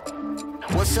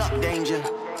 What's up, danger?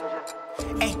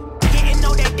 Hey, didn't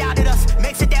know they doubted us.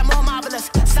 Makes it that more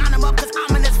marvelous. Sign them up, cause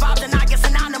ominous vibes and I get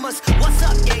synonymous. What's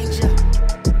up, danger?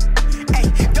 Hey,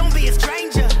 don't be a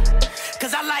stranger.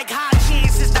 Cause I like high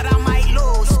chances that I might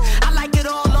lose. I like it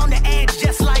all on the edge,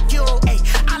 just like you. Hey,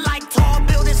 I like tall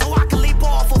buildings so I can leap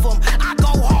off of them. I go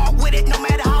hard with it no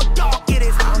matter how dark it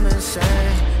is. I'm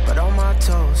insane, but on my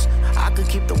toes. I could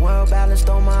keep the world balanced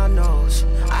on my nose.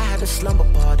 I had a slumber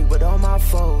party with all my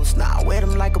foes. Now I wear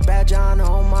them like a badge on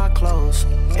my clothes.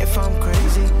 If I'm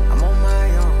crazy, I'm on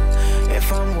my own.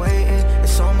 If I'm waiting,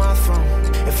 it's on my throne.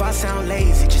 If I sound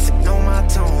lazy, just ignore my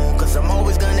tone. Cause I'm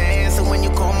always gonna answer when you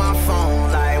call my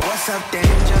phone. Like, what's up,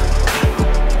 danger?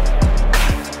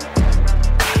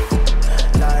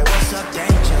 Like, what's up,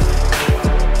 danger?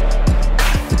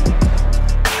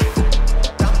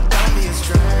 Don't be a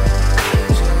stranger.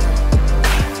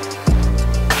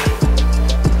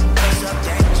 What's up,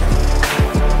 danger?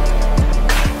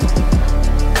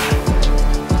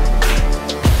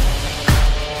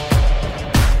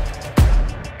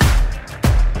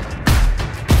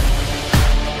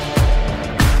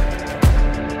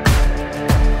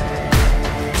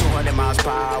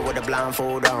 With a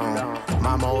blindfold on.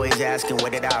 Mama always asking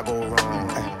where did I go wrong.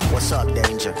 What's up,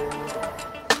 danger?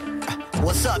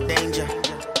 What's up, danger?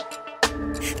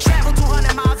 Travel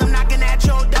 200 miles, I'm knocking at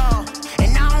your door.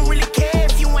 And I don't really care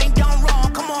if you ain't done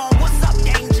wrong. Come on, what's up,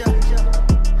 danger?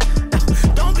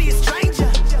 Don't be a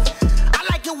stranger. I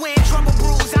like it when trouble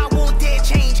brews, I won't dare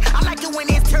change. I like it when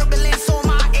there's turbulence on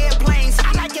my airplanes.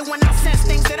 I like it when I sense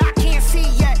things that I can't see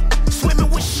yet.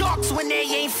 Swimming with sharks when they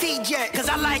ain't feed yet. Cause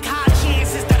I like high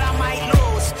chances that I might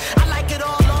lose. I like it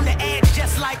all on the edge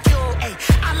just like you. Ay,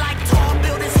 I like tall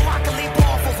buildings so I can leap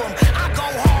off of them. I go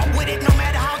hard with it no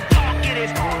matter how dark it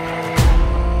is.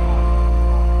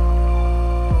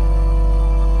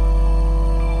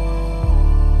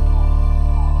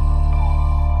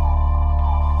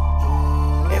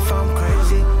 If I'm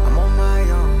crazy, I'm on my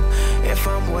own. If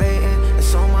I'm waiting,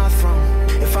 it's on my throne.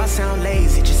 If I sound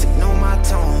lazy, just ignore my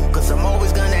tone. Cause I'm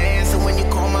always gonna answer when you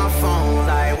call my phone.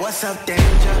 Like, what's up,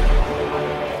 danger?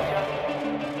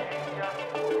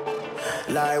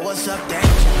 Like, what's up, danger?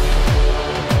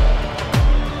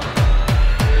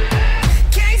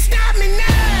 Can't stop me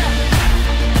now.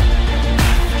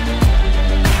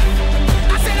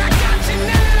 I said I got you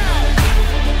now.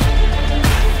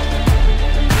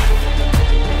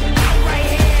 I'm right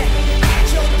here at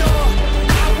your door.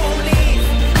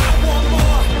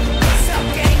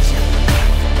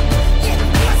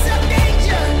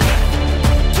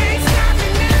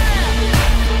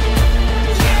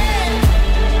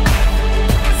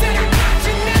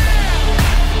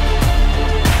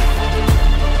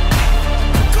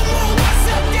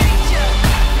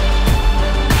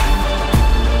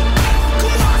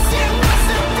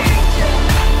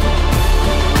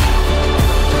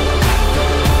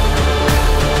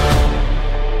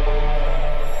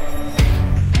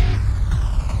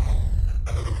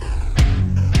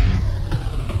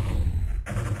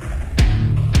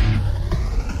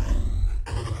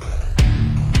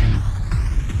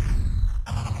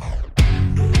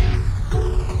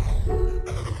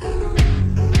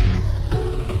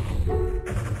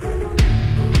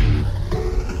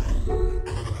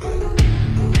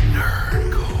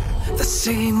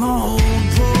 same old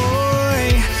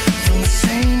boy from the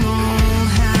same old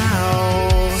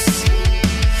house.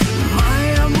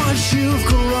 My, how much you've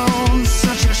grown,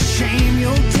 such a shame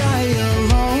you'll die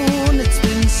alone. It's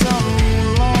been so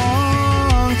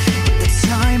long, the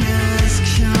time has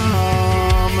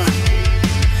come.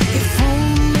 If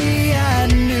only I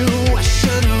knew, I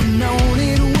should have known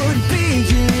it would be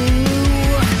you.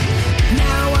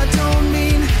 Now I don't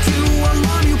mean to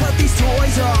alarm you, but these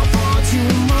toys are far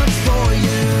too much for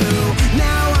you.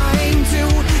 Now I aim to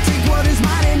take what is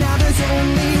mine, and now there's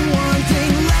only one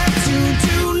thing left to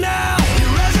do now. It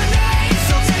resonates,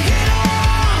 so take it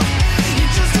all.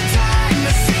 You're just in time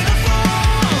to see the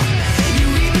fall. You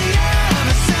read the air,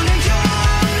 the sound and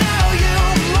call. Now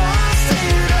you've lost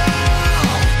it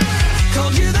all.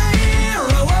 Called you the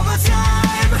hero of a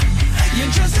time.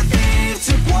 You're just a thief,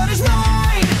 took what is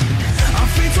mine. Our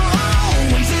fates were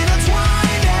always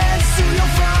intertwined, and soon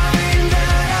you'll find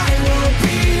that I will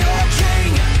be your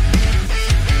king.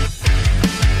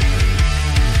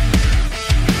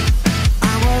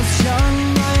 I was young,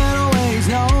 I had always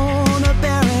known a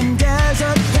barren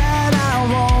desert that I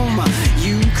roam.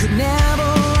 You could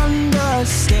never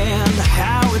understand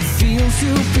how it feels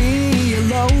to be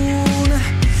alone.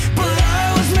 But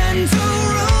I was meant to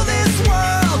rule this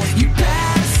world. You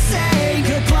best say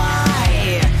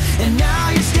goodbye. And now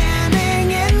you're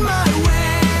standing in my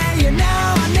way. And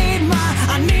now I need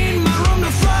my room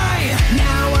to fly.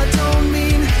 Now I don't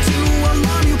mean to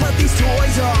alarm you, but these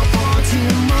toys are far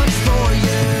too much for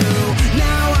you.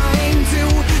 Now I aim to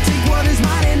take what is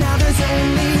mine, and now there's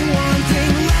only one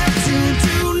thing left to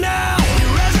do now. It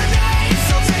resonates,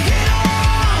 so take it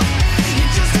all.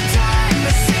 You're just in time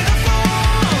to see the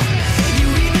fall. You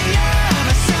read the air,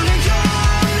 the sound and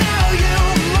call. Now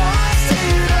you've lost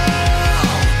it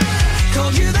all.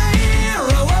 Called you the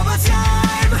hero of a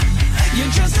time.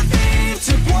 You're just a thief,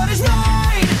 took what is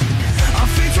mine. Our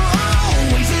fates were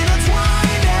always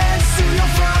intertwined, and soon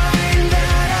you'll find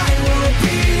that I will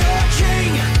be your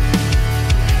king.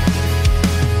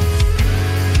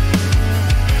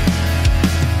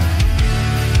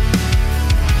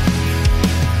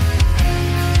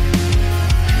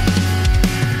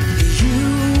 You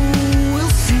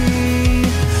will see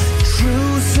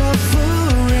true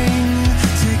suffering.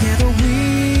 Together we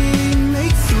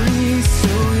make three,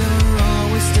 so you're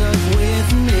always stuck with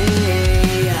me.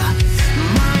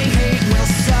 My hate will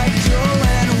cycle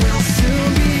and will soon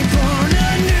be born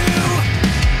anew.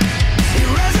 It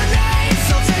resonates,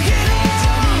 so take it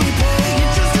all.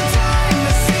 You're just in time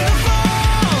to see the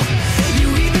fall. You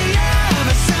read the air,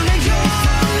 the sound and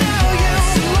call. Now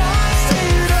you've lost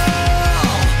it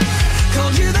all.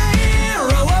 Called you the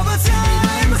hero of a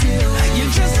time.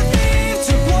 You're just a thief,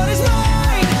 took what is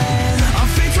mine. Our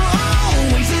fates were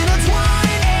always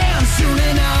intertwined, and soon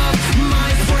enough,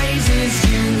 my phrase is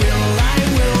I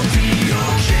will be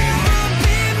your king.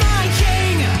 Be my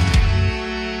king.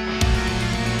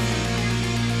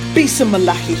 Bisa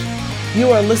Malahi.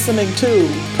 You are listening to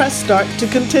Press Start to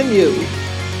Continue.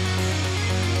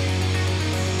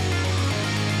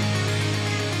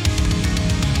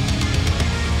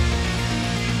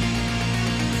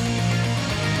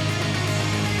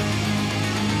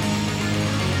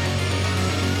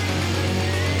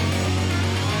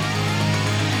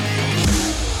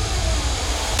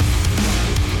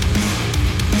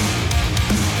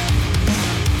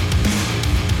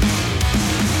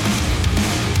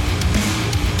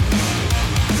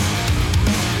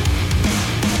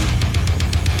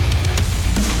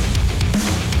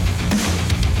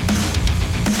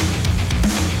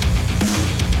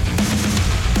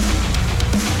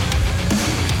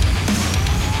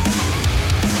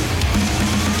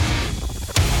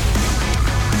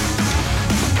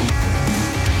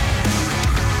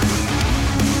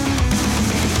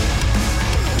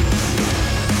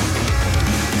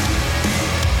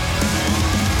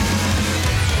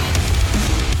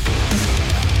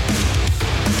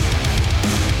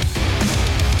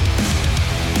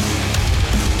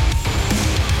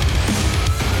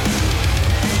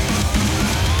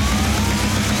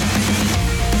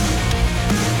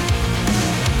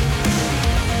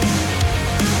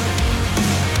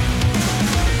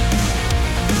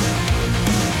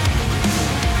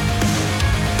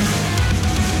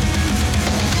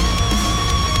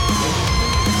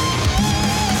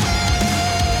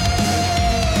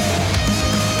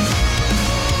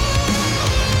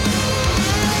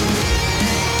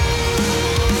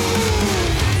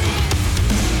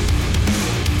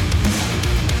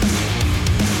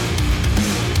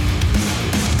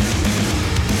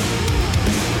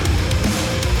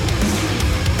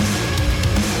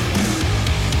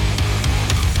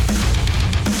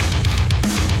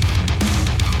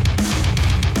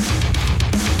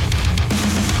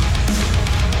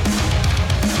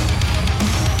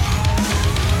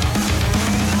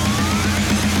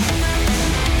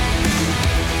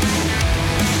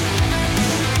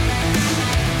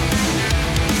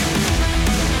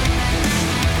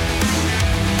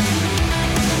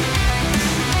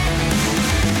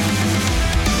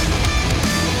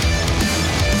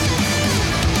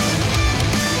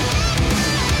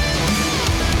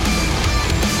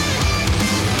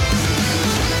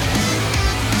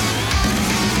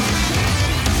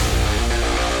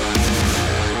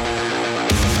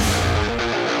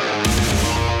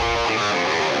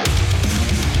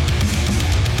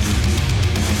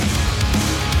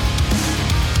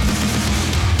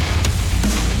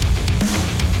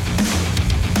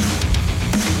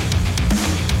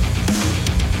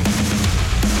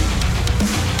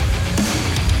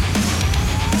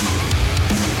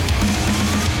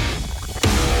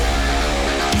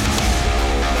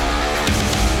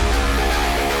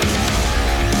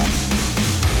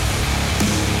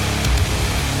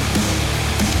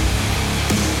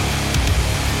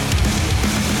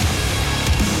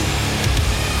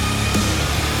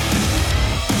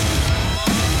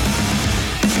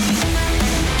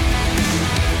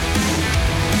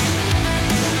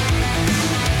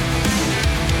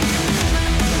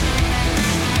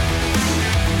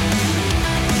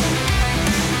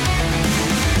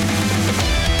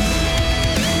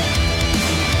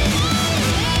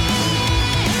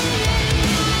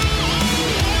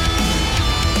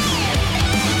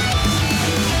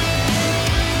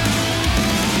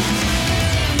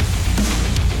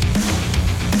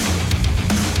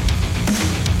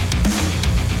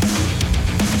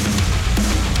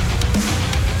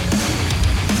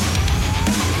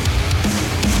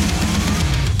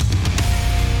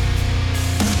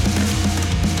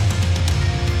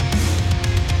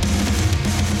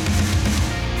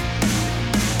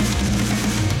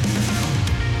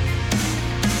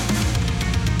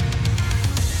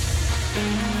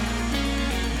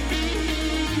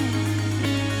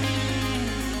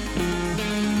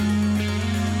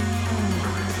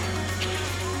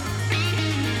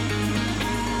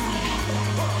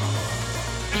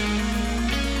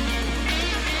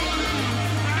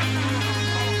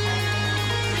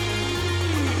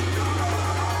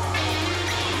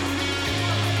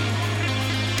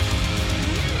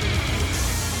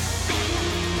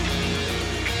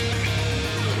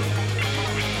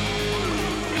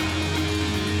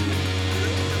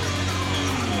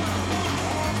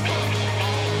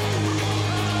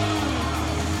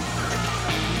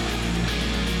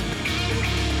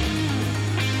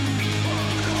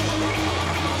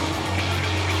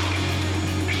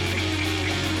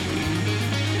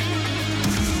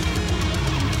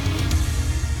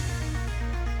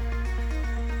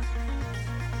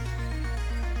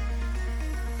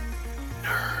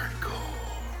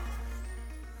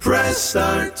 Press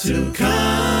start to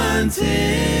continue.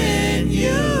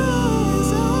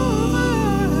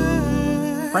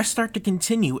 Press Start to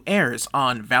Continue airs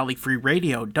on Valley Free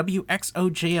Radio,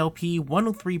 WXOJLP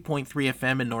 103.3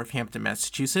 FM in Northampton,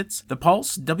 Massachusetts, The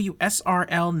Pulse,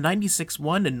 WSRL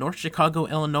 96.1 in North Chicago,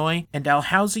 Illinois, and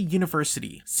Dalhousie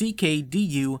University,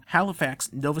 CKDU,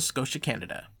 Halifax, Nova Scotia,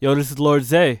 Canada. Yo, this is Lord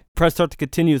Zay. Press Start to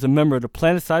Continue is a member of the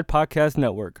Planetside Podcast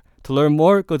Network. To learn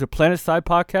more, go to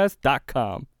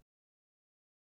planetsidepodcast.com.